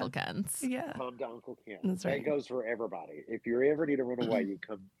to Yeah. Uncle Ken's. Yeah. Come to Uncle Ken. That's That right. goes for everybody. If you ever need to run away, you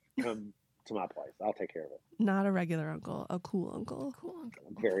come to my place. I'll take care of it. Not a regular uncle, a cool uncle. Cool uncle.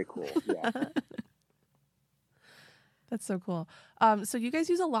 Very cool. Yeah. That's so cool. So you guys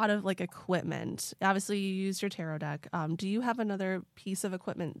use a lot of like equipment. Obviously, you use your tarot deck. Do you have another piece of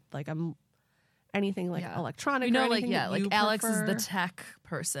equipment, like anything like electronic? You know, or like anything that you Alex is prefer? the tech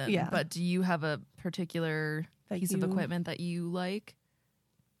person. Yeah. But do you have a particular piece of equipment that you like?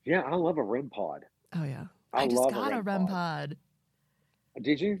 Yeah, I love a REM pod. Oh yeah. I just love got a REM pod. pod.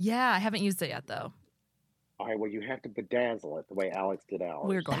 Did you? Yeah, I haven't used it yet though. All right, well, you have to bedazzle it the way Alex did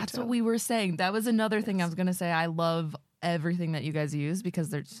ours. That's what we were saying. That was another thing I was going to say. I love everything that you guys use because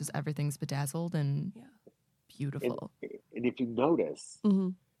there's just everything's bedazzled and beautiful. And if you notice, Mm-hmm.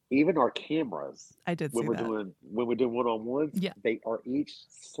 even our cameras, I did when see we're that. doing one-on-ones, they are each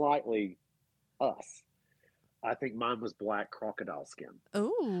slightly us. I think mine was black crocodile skin.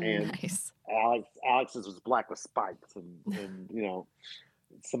 Oh, and nice. Alex's was black with spikes, and you know,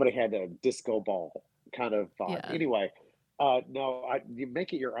 somebody had a disco ball kind of vibe. Yeah. Anyway, no, you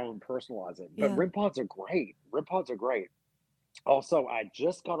make it your own, personalize it. But Yeah. REM pods are great. REM pods are great. Also, I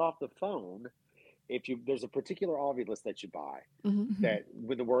just got off the phone. There's a particular Ovilus that you buy Mm-hmm. that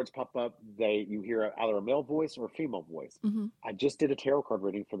when the words pop up, you hear either a male voice or a female voice. Mm-hmm. I just did a tarot card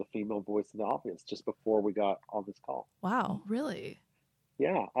reading for the female voice in the Ovilus just before we got on this call. Wow. Really?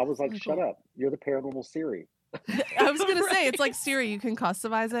 Yeah, I was like, really shut cool. up. You're the paranormal Siri. I was gonna say it's like Siri. You can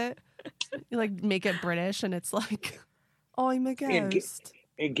customize it. You like make it British, and it's like, oh, I'm a ghost.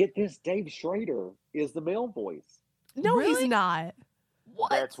 And get this, Dave Schrader is the male voice. No, Really? he's not. What?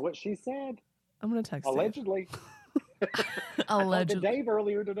 That's what she said. I'm gonna text Allegedly. Allegedly. I talked to Dave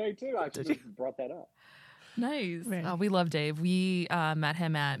earlier today too. I should have brought that up. Nice. Right. We love Dave. We met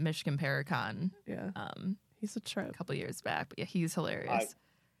him at Michigan Paracon. Yeah. He's a A trip. couple years back. But yeah, he's hilarious.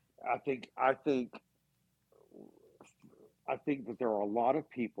 I think that there are a lot of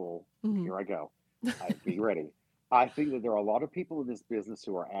people. Mhm. Here I go. Be ready. I think that there are a lot of people in this business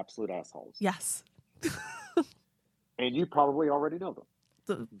who are absolute assholes. Yes. And you probably already know them.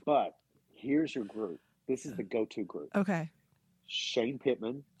 The- But here's your group. This is the go-to group. Okay. Shane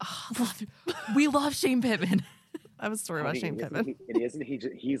Pittman. Oh, we love Shane Pittman. I have a story about Shane Pittman. Isn't he?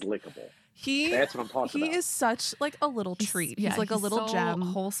 He's lickable. That's what I'm talking about. He is such like a little treat. He's like a little so gem.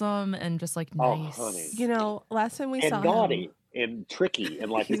 wholesome and just like Oh, nice. honey. You know, last time we And saw naughty him, and tricky and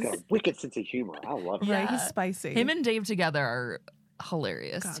like he's got a wicked sense of humor. I love it. right? Yeah. He's spicy. Him and Dave together are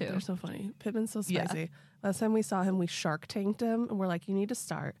hilarious God, too. they're so funny. Pittman's so Yeah. spicy. Last time we saw him, we Shark Tanked him, and we're like, you need to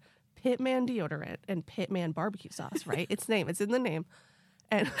start Pitman deodorant and Pitman barbecue sauce, right? It's in the name.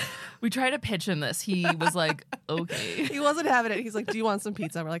 And We tried to pitch him this. He was like, okay. he wasn't having it. He's like, do you want some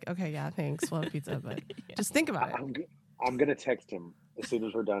pizza? We're like, okay, yeah, thanks. We'll have pizza, but just think about it. I'm gonna text him as soon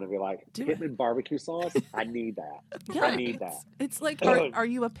as we're done and be like, Do Pittman barbecue sauce. I need that. Yeah, I need that. It's like, are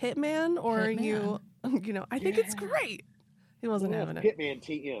you a Pitman or are you, I think it's great. He wasn't having it. Pitman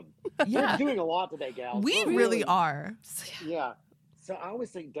TM. Yeah. We're doing a lot today, gals. We We're really are. Yeah. So I always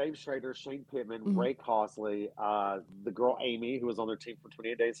think Dave Schrader, Shane Pittman, Mhm. Ray Cosley, the girl Amy, who was on their team for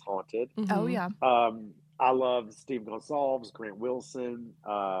 28 Days Haunted. Mhm. Oh yeah. I love Steve Gonsalves, Grant Wilson,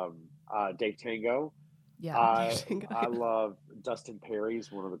 Dave Tango. Yeah. I love Dustin Perry.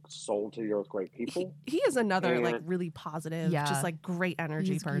 He's one of the soul to the earth great people. He is another like And- really positive, Yeah. just like great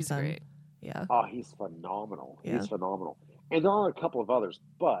energy He's person. great. Yeah. Oh, he's phenomenal. Yeah. He's phenomenal. And there are a couple of others,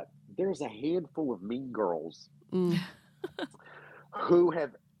 but there's a handful of mean girls Mm. who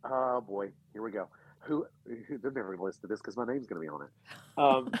have, oh boy, here we go. Who they're never going to listen to this because my name's going to be on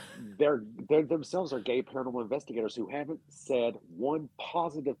it. They're themselves are gay paranormal investigators who haven't said one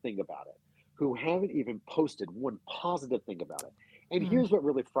positive thing about it, who haven't even posted one positive thing about it. And here's what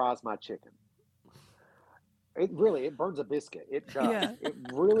really fries my chicken. It burns a biscuit. It does. Yeah. It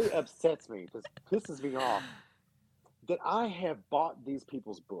really upsets me. This pisses me off that I have bought these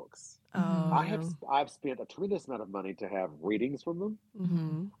people's books. Oh, I've spent a tremendous amount of money to have readings from them.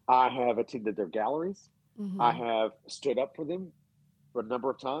 Mm-hmm. I have attended their galleries. Mm-hmm. I have stood up for them for a number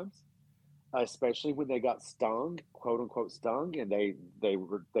of times, especially when they got stung, quote unquote stung, and they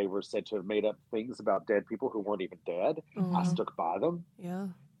were said to have made up things about dead people who weren't even dead. I Mhm. stuck by them. Yeah.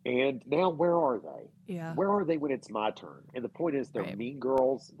 And now where are they? Yeah. Where are they when it's my turn? And the point is they're Right. mean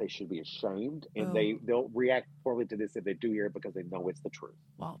girls. They should be ashamed, and Oh. they'll react poorly to this if they do hear it because they know it's the truth.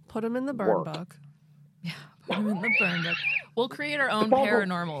 Well, put him in the burn Work. book. Yeah, put them in the burn book. We'll create our own Boggle.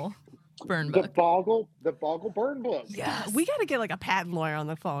 paranormal burn book. The Boggle burn book. Yes. We got to get like a patent lawyer on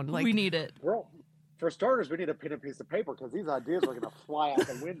the phone. Like, we need it. Well, for starters, we need a pen and piece of paper because these ideas are going to fly out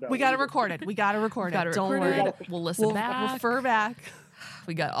the window. we got to record it. We got to record it. Don't worry. We'll listen back. We'll refer back.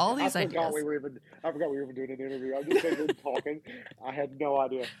 We got all these ideas. I forgot we were even doing an interview. I'm just sitting talking. I had no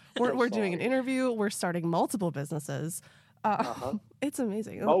idea. We're doing an interview. We're starting multiple businesses. It's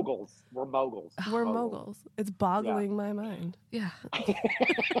amazing. Moguls. We're moguls. We're moguls. It's boggling my mind. Yeah.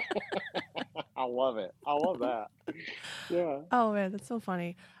 I love it. I love that. Yeah. Oh, man, that's so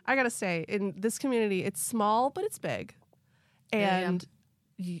funny. I got to say, in this community, it's small, but it's big. And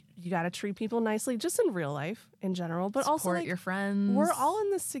you got to treat people nicely, just in real life in general, but support also like, your friends. We're all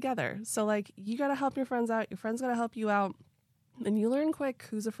in this together. So, like, you got to help your friends out. Your friends got to help you out. And you learn quick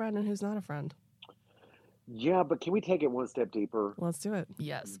who's a friend and who's not a friend. Yeah, but can we take it one step deeper? Let's do it.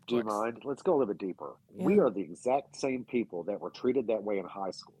 Yes. Do you mind? Let's go a little bit deeper. Yeah. We are the exact same people that were treated that way in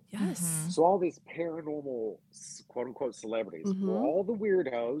high school. Yes. Mm-hmm. So all these paranormal, quote unquote, celebrities were all the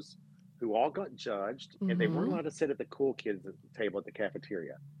weirdos who all got judged and they weren't allowed to sit at the cool kids table at the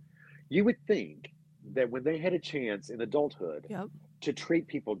cafeteria. You would think that when they had a chance in adulthood to treat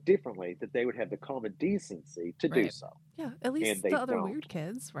people differently, that they would have the common decency to do so. Yeah, at least the other weird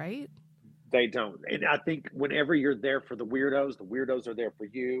kids, right? They don't. And I think whenever you're there for the weirdos are there for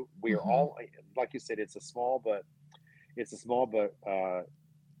you. We are all, like you said, it's a small but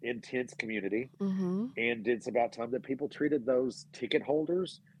intense community. And it's about time that people treated those ticket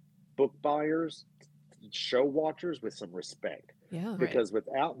holders, book buyers, show watchers with some respect. Yeah. Because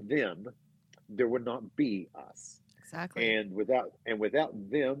without them, there would not be us. Exactly. And without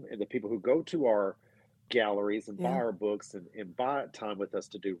them and the people who go to our galleries and buy our books and buy time with us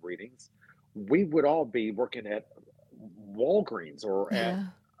to do readings, we would all be working at Walgreens or at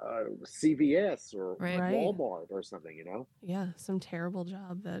CVS or Walmart or something, you know? Yeah, some terrible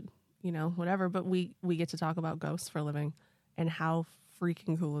job that, you know, whatever. But we get to talk about ghosts for a living. And how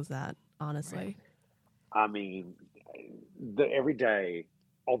freaking cool is that, honestly? Right. I mean, every day,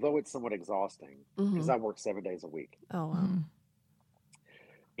 although it's somewhat exhausting, because I work 7 days a week. Oh, wow.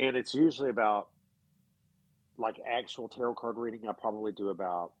 And it's usually about, like, actual tarot card reading. I probably do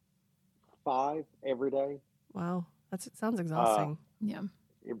about 5 every day. Wow. It sounds exhausting.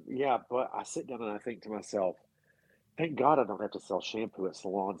 Yeah, but I sit down and I think to myself, thank God I don't have to sell shampoo at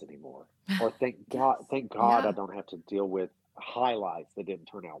salons anymore. Or thank God I don't have to deal with highlights that didn't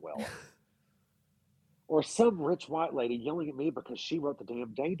turn out well. Or some rich white lady yelling at me because she wrote the damn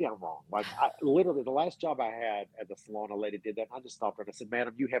day down wrong. Like, literally, the last job I had at the salon, a lady did that. And I just stopped her and I said,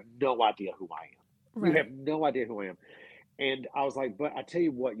 madam, you have no idea who I am. Right. You have no idea who I am. And I was like, but I tell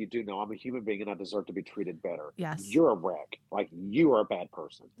you what, you do know I'm a human being and I deserve to be treated better. Yes. You're a wreck. Like, you are a bad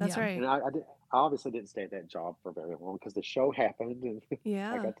person. That's right. And I obviously didn't stay at that job for very long because the show happened and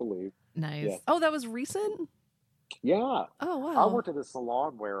I got to leave. Nice. Yeah. Oh, that was recent? Yeah. Oh, wow. I worked at a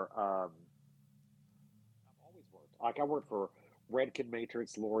salon where I've always worked. Like, I worked for Redken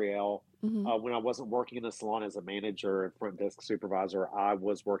Matrix, L'Oreal. When I wasn't working in a salon as a manager and front desk supervisor, I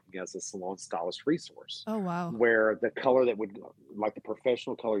was working as a salon stylist resource. Oh, wow. Where the color that would, like the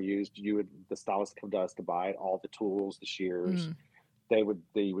professional color used, the stylist come to us to buy it, all the tools, the shears, they would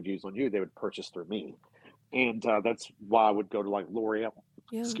use on you, they would purchase through me. And that's why I would go to like L'Oreal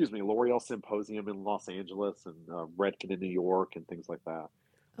Symposium in Los Angeles and Redken in New York and things like that.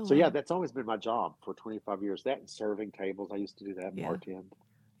 Oh, so, yeah, that's always been my job for 25 years. That and serving tables. I used to do that, bartend.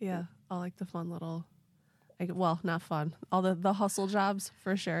 Yeah, all like the fun little, not fun. All the hustle jobs,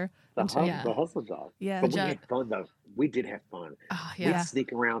 for sure. The hustle job. Yeah. But we had fun, though. We did have fun. Oh, yeah. We'd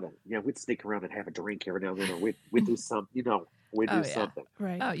sneak around and have a drink every now and then. Or we'd do something, we'd do something.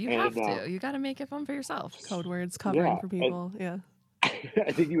 Right. Oh, you have to. You got to make it fun for yourself. Code words covering for people. And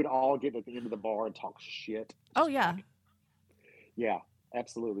then you would all get at the end of the bar and talk shit. Oh, yeah. Yeah.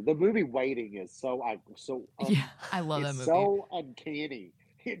 Absolutely. The movie Waiting is I love that movie. So uncanny.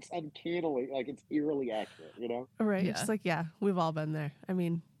 It's uncannily, like it's eerily accurate, Right. Yeah. It's like, we've all been there. I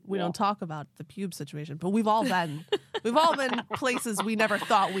mean, we don't talk about the pube situation, but we've all been places we never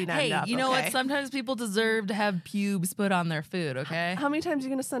thought we'd end up. Hey, you know what? Sometimes people deserve to have pubes put on their food, okay? How many times are you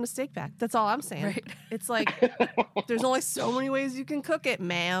going to send a steak back? That's all I'm saying. Right. It's like, there's only so many ways you can cook it,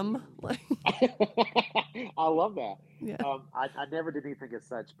 ma'am. Like, I love that. Yeah. I never did anything as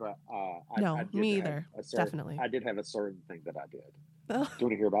such, but me either. Definitely. I did have a certain thing that I did. Oh. Do you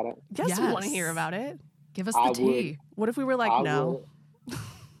want to hear about it? Yes, we want to hear about it. Give us the tea. What if we were like, no?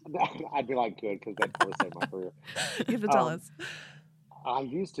 I'd be like, good, because that would save my career. You have to tell us. I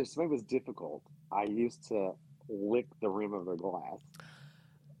used to, so it was difficult. I used to lick the rim of the glass.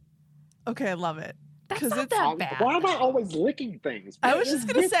 Okay, I love it. That's not that bad. Why am I always licking things? I was just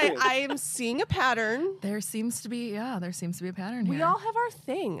going to say, I am seeing a pattern. There seems to be a pattern here. We all have our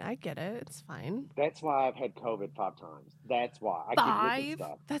thing. I get it. It's fine. That's why I've had COVID 5 times. That's why. I keep licking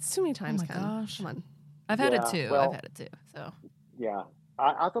stuff. That's too many times, Ken. Gosh. Come on. I've had it too. Well, I've had it too. So. Yeah.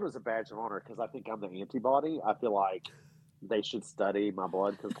 I thought it was a badge of honor because I think I'm the antibody. I feel like they should study my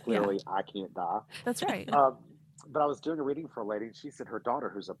blood because clearly I can't die. That's right. But I was doing a reading for a lady, and she said her daughter,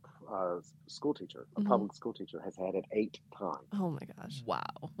 who's a school teacher, a public school teacher, has had it 8 times. Oh, my gosh. Wow.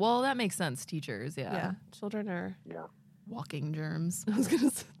 Well, that makes sense. Teachers, Yeah. Children are walking germs. I was going to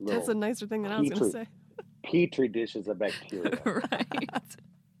say, that's a nicer thing than I was going to say. Petri dishes of bacteria. Right.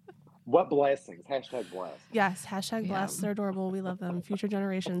 What blessings. Hashtag blessed. Yes. Hashtag blessed. They're adorable. We love them. Future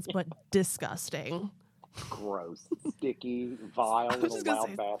generations, but disgusting. Gross, sticky, vile, little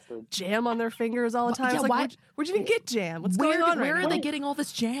loud bastards. Jam on their fingers all the time. Yeah, like, where'd you even get jam? What's going on? Where are they getting all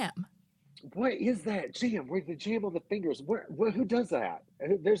this jam? What is that jam? Where the jam on the fingers? Who does that?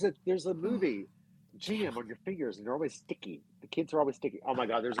 There's a movie, jam on your fingers, and they're always sticky. The kids are always sticky. Oh my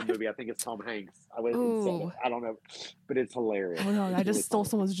God, there's a movie. I think it's Tom Hanks. I don't know, but it's hilarious. Oh no, I just stole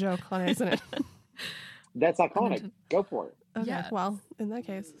someone's joke on accident. That's iconic. Go for it. Okay. Yeah. Well, in that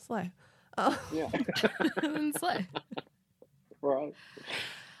case, slay. Yeah. Slay. Right.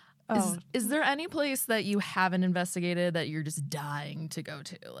 Is there any place that you haven't investigated that you're just dying to go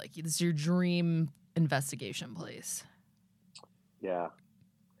to? Like, it's your dream investigation place? Yeah.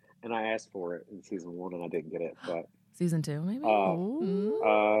 And I asked for it in season 1 and I didn't get it, but season 2, maybe?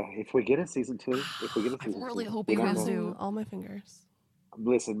 If we get a season 2, I really hope you guys do. All my fingers.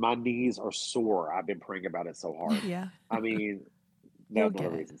 Listen, my knees are sore. I've been praying about it so hard. Yeah. I mean, that's one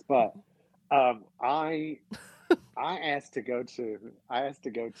of the reasons. But I asked to go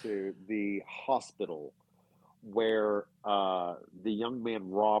to the hospital where the young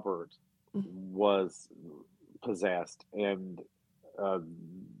man Robert was possessed, and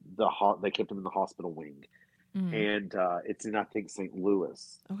they kept him in the hospital wing, and it's in, I think, St.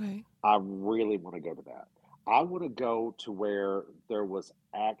 Louis. Okay. I really want to go to that. I want to go to where there was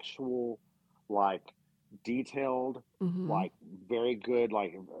actual, like, detailed, like, very good,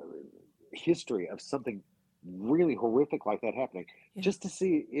 like, history of something really horrific like that happening, just to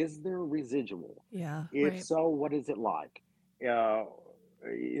see, is there residual? Yeah. If so, what is it like?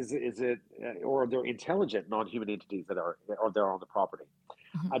 Is it or are there intelligent non-human entities that are there on the property?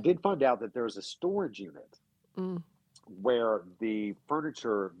 I did find out that there's a storage unit where the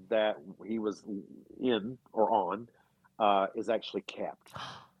furniture that he was in or on is actually kept.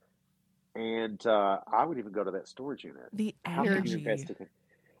 And I would even go to that storage unit. The How could you investigate?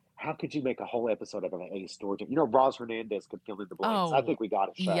 How could you make a whole episode of a storage unit? You know, Roz Hernandez could fill in the blanks. I think we got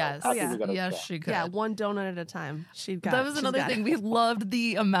a show. Yes. Yes, she could. Yeah, one donut at a time. That was another thing. We loved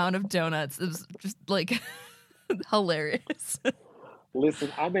the amount of donuts. It was just like hilarious.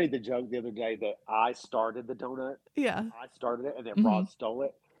 Listen, I made the joke the other day that I started the donut. Yeah. I started it and then Roz stole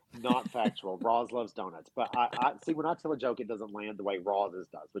it. Not factual. Roz loves donuts. But I see, when I tell a joke, it doesn't land the way Roz's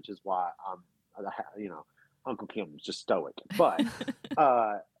does, which is why Uncle Kim's just stoic.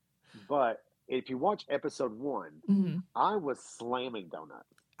 But if you watch episode 1, I was slamming donuts.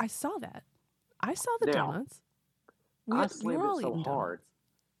 I saw that. I saw the donuts. I slammed it so hard.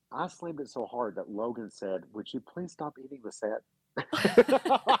 I slammed it so hard that Logan said, "Would you please stop eating the set?"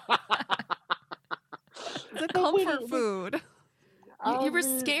 It's a comfort food. You were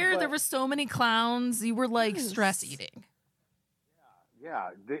scared. There were so many clowns. You were like stress eating.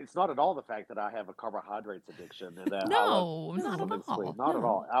 Yeah, it's not at all the fact that I have a carbohydrates addiction. And that not at all. Not at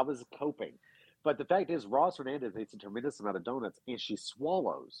all. I was coping. But the fact is, Roz Hernandez eats a tremendous amount of donuts, and she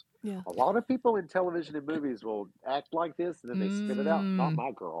swallows. Yeah. A lot of people in television and movies will act like this, and then they spit it out. Not my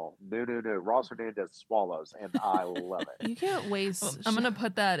girl. No. Roz Hernandez swallows, and I love it. You can't waste. Well, I'm going to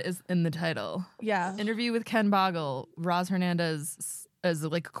put that in the title. Yeah. Interview with Ken Boggle. Roz Hernandez, as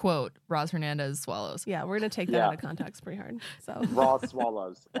like a quote, Roz Hernandez swallows. Yeah, we're going to take that out of context pretty hard. So Roz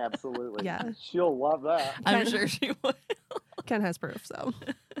swallows. Absolutely. Yeah. She'll love that. I'm sure she will. Ken has proof, so.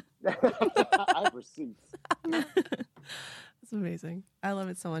 I have receipts. It's amazing. I love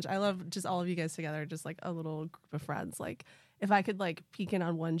it so much. I love just all of you guys together, just like a little group of friends. Like, if I could like peek in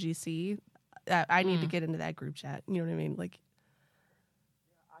on one GC, I need to get into that group chat. You know what I mean? Like,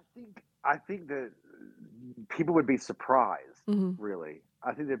 I think that people would be surprised. Really,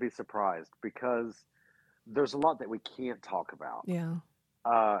 I think they'd be surprised because there's a lot that we can't talk about. Yeah.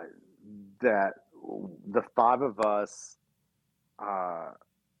 That the 5 of us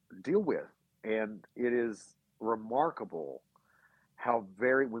deal with, and it is remarkable how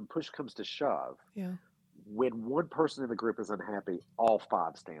when push comes to shove, when one person in the group is unhappy, all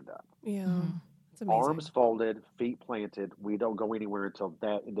 5 stand up. Yeah. It's amazing. Arms folded, feet planted. We don't go anywhere until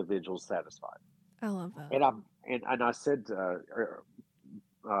that individual's satisfied. I love that. And I said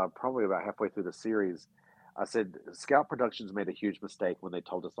probably about halfway through the series, I said Scout Productions made a huge mistake when they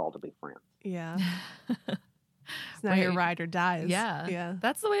told us all to be friends. Yeah. It's now your ride or dies. Yeah.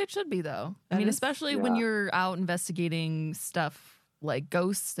 That's the way it should be, though. I mean, especially when you're out investigating stuff like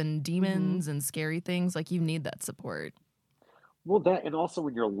ghosts and demons and scary things, like you need that support. Well, that, and also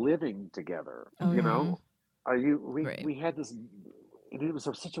when you're living together, you know, we had this, and it was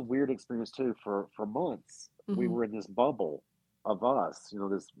such a weird experience too. For months, we were in this bubble of us, you know,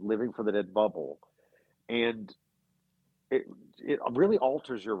 this living for the dead bubble, and it really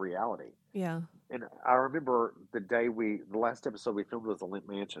alters your reality. Yeah. And I remember the last episode we filmed was the Lint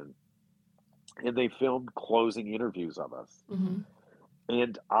Mansion, and they filmed closing interviews of us.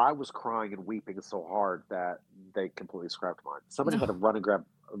 And I was crying and weeping so hard that they completely scrapped mine. Somebody had to run and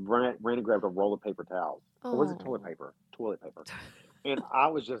grab a roll of paper towels. Or was it toilet paper? Toilet paper. And I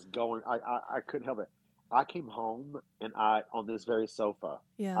was just going, I couldn't help it. I came home and on this very sofa,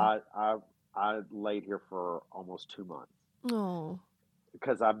 I laid here for almost 2 months. Oh.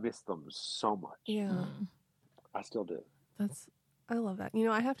 Because I missed them so much. Yeah. I still do. I love that. You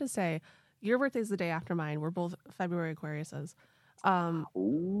know, I have to say, your birthday's the day after mine. We're both February Aquariuses.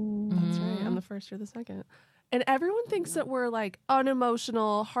 Ooh. That's right. I'm the first, you're the second. And everyone thinks that we're like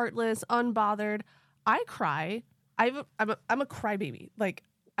unemotional, heartless, unbothered. I cry. I'm a crybaby. Like,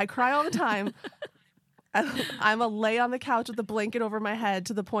 I cry all the time. I'm a lay on the couch with the blanket over my head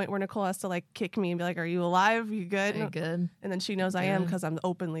to the point where Nicole has to like kick me and be like, "Are you alive? Are you good?" Are you good? And then she knows I am because I'm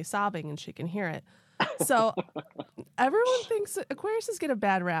openly sobbing and she can hear it. So everyone thinks Aquariuses get a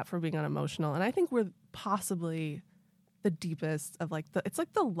bad rap for being unemotional, and I think we're possibly the deepest of like it's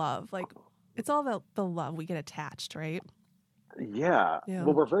like the love, like it's all the love we get attached, right? Yeah.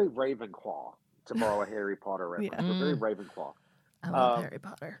 Well, we're very Ravenclaw, to borrow a Harry Potter reference. We're very Ravenclaw. I love Harry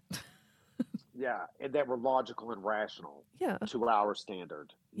Potter. Yeah, and that we're logical and rational to our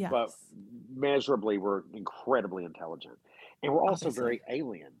standard. Yes. But measurably, we're incredibly intelligent. And we're also very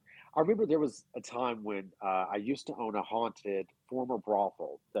alien. I remember there was a time when I used to own a haunted former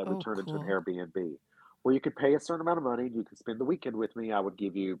brothel that would turn into an Airbnb, where you could pay a certain amount of money and you could spend the weekend with me. I would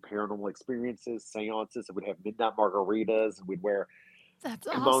give you paranormal experiences, seances, and we'd have midnight margaritas, and we'd wear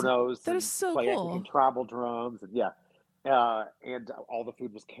kimonos. Awesome. That is so play cool. African tribal drums, and and all the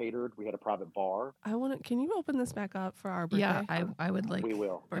food was catered. We had a private bar. Can you open this back up for our birthday? Yeah, I would like. We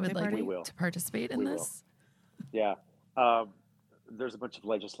will. I would like to participate in this. Yeah. There's a bunch of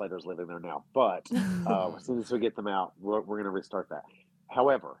legislators living there now, but as soon as we get them out, we're going to restart that.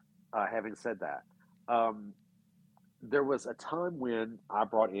 However, having said that, there was a time when I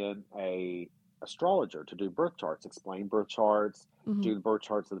brought in a astrologer to do birth charts, explain birth charts, do the birth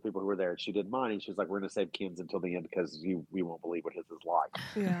charts of the people who were there. She did mine, and she was like, "We're going to save Ken's until the end because we won't believe what his is like."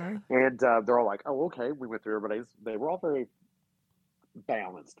 Yeah. And they're all like, "Oh, okay." We went through everybody's. They were all very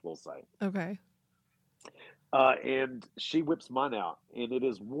balanced, we'll say. Okay. And she whips mine out, and it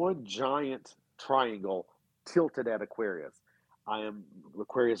is one giant triangle tilted at Aquarius. I am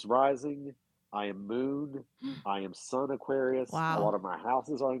Aquarius rising. I am moon. I am sun Aquarius. Wow. A lot of my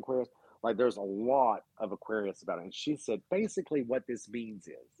houses are in Aquarius. Like, there's a lot of Aquarius about it. And she said, basically what this means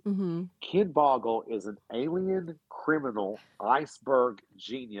is Ken Boggle is an alien, criminal, iceberg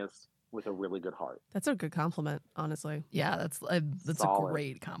genius with a really good heart. That's a good compliment, honestly. Yeah, that's a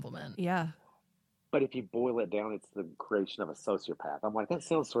great compliment. Yeah. But if you boil it down, it's the creation of a sociopath. I'm like, that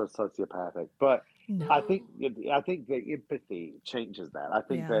sounds sort of sociopathic. But no. I think the empathy changes that. I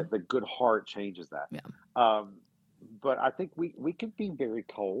think that the good heart changes that. Yeah. But I think we can be very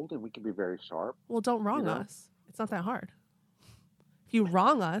cold and we can be very sharp. Well, don't wrong us. It's not that hard. If you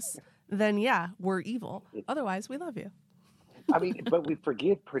wrong us, then we're evil. Otherwise, we love you. I mean, but we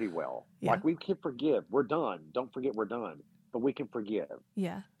forgive pretty well. Yeah. Like, we can forgive. We're done. Don't forget we're done. But we can forgive.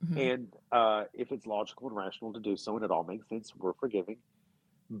 Yeah. Mm-hmm. And if it's logical and rational to do so, and it all makes sense, we're forgiving.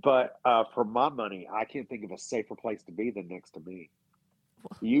 But for my money, I can't think of a safer place to be than next to me.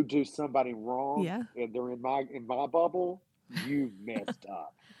 You do somebody wrong, and they're in my bubble, you messed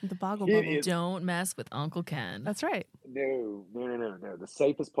up. The Boggle bubble. Don't mess with Uncle Ken. That's right. No. The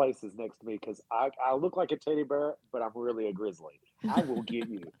safest place is next to me because I look like a teddy bear, but I'm really a grizzly. I will get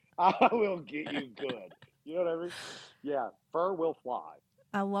you. I will get you good. You know what I mean? Yeah, fur will fly.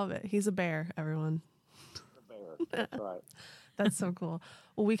 I love it. He's a bear, everyone. A bear. That's right. That's so cool.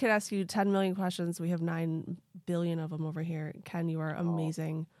 Well, we could ask you 10 million questions. We have 9 billion of them over here. Ken, you are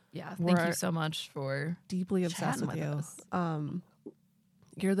amazing. Yeah, thank you so much for deeply obsessed with you.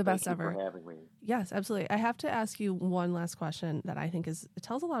 You're the best Thank you ever. for having me. Yes, absolutely. I have to ask you one last question that I think it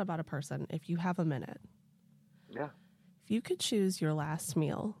tells a lot about a person if you have a minute. Yeah. If you could choose your last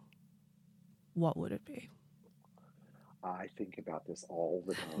meal, what would it be? I think about this all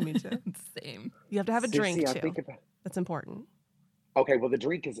the time. Me too. Same. You have to have a drink Sissy, too. That's important. Okay, well, the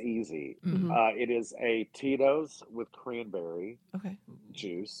drink is easy. Mm-hmm. It is a Tito's with cranberry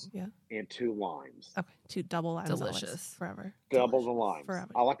juice Yeah. and 2 limes. Okay. 2 double limes. Delicious. Forever. Double the limes. Forever.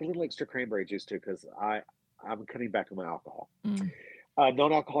 I like a little extra cranberry juice too because I'm cutting back on my alcohol. Mm.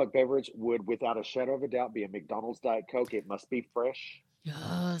 Non-alcoholic beverage would, without a shadow of a doubt, be a McDonald's Diet Coke. It must be fresh.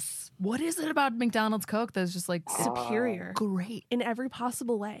 Yes. What is it about McDonald's Coke that's just like superior? Great. In every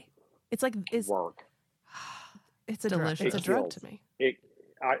possible way. It's like Work. It's a delicious. drug. It's a drug to me.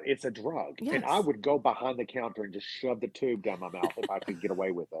 It's a drug. Yes. And I would go behind the counter and just shove the tube down my mouth if I could get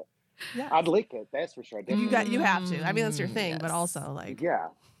away with it. Yeah. I'd lick it, that's for sure. You have to. I mean, that's your thing, but also like Yeah.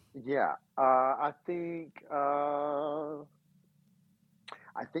 I think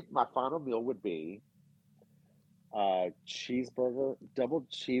my final meal would be cheeseburger,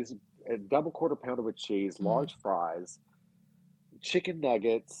 double quarter pounder with cheese, large fries, chicken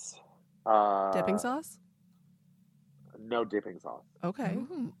nuggets. dipping sauce? No dipping sauce. Okay.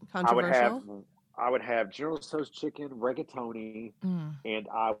 Ooh. Controversial. I would have General Tso's chicken, rigatoni, and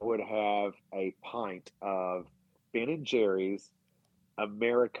I would have a pint of Ben & Jerry's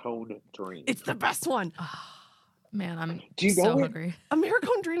Americone Dream. It's the best one. Oh, man, I'm so hungry.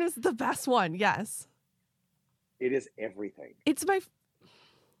 Americone Dream is the best one. Yes. It is everything. It's my...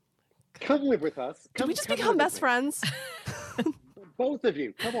 Come live with us. Can we just become best friends? Both of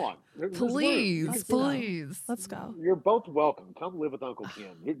you, come on. Please. Let's go. You're both welcome. Come live with Uncle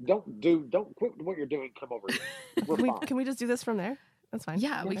Ken. Don't quit what you're doing. Come over here. We're fine. Can we just do this from there? That's fine.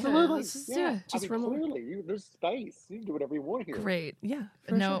 Yeah, we can. Absolutely. Let's just do it. Just clearly, there's space. You can do whatever you want here. Great. Yeah.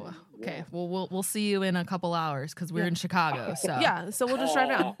 No. Sure. Okay. Yeah. Well, we'll see you in a couple hours because we're in Chicago. So Yeah. So we'll just drive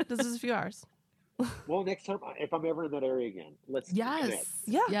down. This is a few hours. Well, next time, if I'm ever in that area again, let's connect.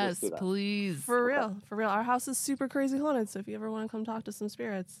 Yeah. Yes, please. For real. Our house is super crazy haunted. So if you ever want to come talk to some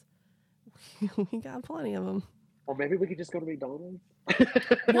spirits, we got plenty of them. Or maybe we could just go to McDonald's.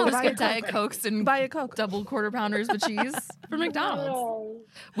 We'll just get Diet Cokes and buy a Coke, double quarter pounders with cheese from McDonald's.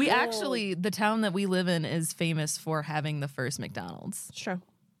 We actually, the town that we live in is famous for having the first McDonald's. Sure.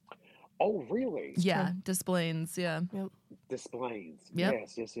 Oh, really? Yeah, Des Plaines. Yeah. Yep. Des Plaines. Yep.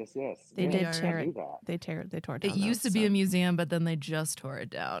 Yes. They did tear I it. knew that. They tore it down. It used to be a museum, but then they just tore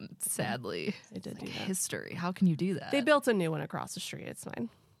it down. Sadly, they did do that. History. How can you do that? They built a new one across the street. It's fine.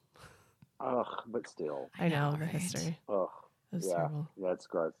 Ugh, but still. I know the right? history. Ugh. It was Yeah, terrible. that's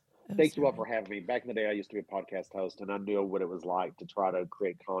gross. It was Thank you all terrible. for having me. Back in the day, I used to be a podcast host, and I knew what it was like to try to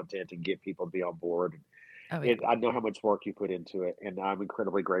create content and get people to be on board. Oh, yeah. I know how much work you put into it, and I'm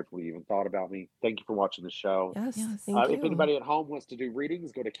incredibly grateful you even thought about me. Thank you for watching the show. Yes. Yes. Thank you. If anybody at home wants to do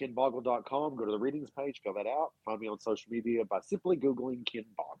readings, go to kenboggle.com, go to the readings page, fill that out. Find me on social media by simply Googling Ken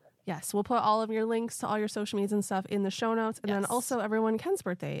Boggle. Yes, we'll put all of your links to all your social medias and stuff in the show notes. And then also, everyone, Ken's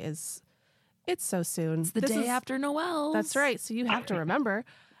birthday it's so soon. It's the day after Noel. That's right. So you have to remember.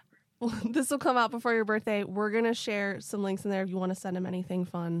 This will come out before your birthday. We're going to share some links in there if you want to send him anything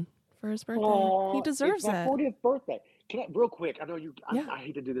fun for his birthday. He deserves it's my it. 40th birthday. Can I, real quick, I know you, Yeah. I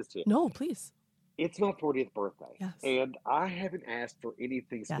hate to do this to you. No, please. It's my 40th birthday. Yes. And I haven't asked for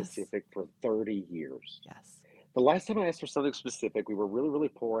anything specific for 30 years. Yes. The last time I asked for something specific, we were really, really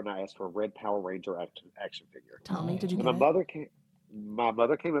poor, and I asked for a red Power Ranger action figure. Tell me, did you And get it? my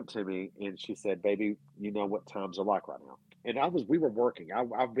mother came up to me and she said, "Baby, you know what times are like right now." And we were working.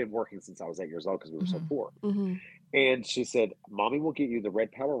 I've been working since I was 8 years old because we were so poor. Mm-hmm. And she said, "Mommy will get you the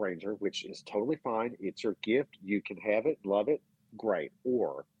red Power Ranger, which is totally fine. It's your gift. You can have it, love it, great.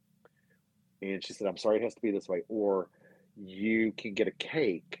 And she said, I'm sorry it has to be this way. Or you can get a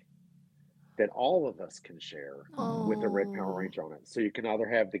cake that all of us can share with a red Power Ranger on it. So you can either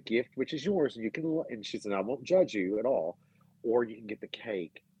have the gift, which is yours, and she said, I won't judge you at all, or you can get the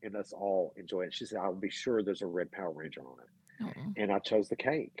cake and us all enjoy it. She said, I will be sure there's a red Power Ranger on it. And I chose the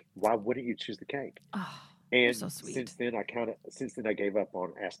cake. Why wouldn't you choose the cake? Oh, and so sweet. since then I gave up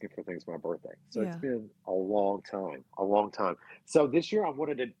on asking for things for my birthday. So it's been a long time. So this year I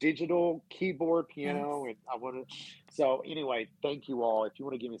wanted a digital keyboard piano, and I wanted. So anyway, thank you all. If you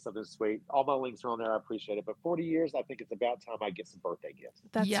want to give me something sweet, all my links are on there. I appreciate it. But 40 years, I think it's about time I get some birthday gifts.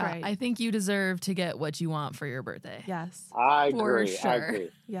 That's right. I think you deserve to get what you want for your birthday. Yes. I For agree. sure. I agree.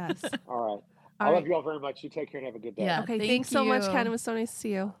 Yes. All right. I All love right. you all very much. You take care and have a good day. Yeah. Okay. Thank Thanks so much, you. Ken. It was so nice to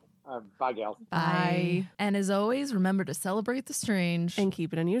see you. Bye, gals. Bye. And as always, remember to celebrate the strange. And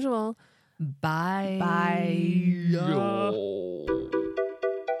keep it unusual. Bye. Bye. Yo.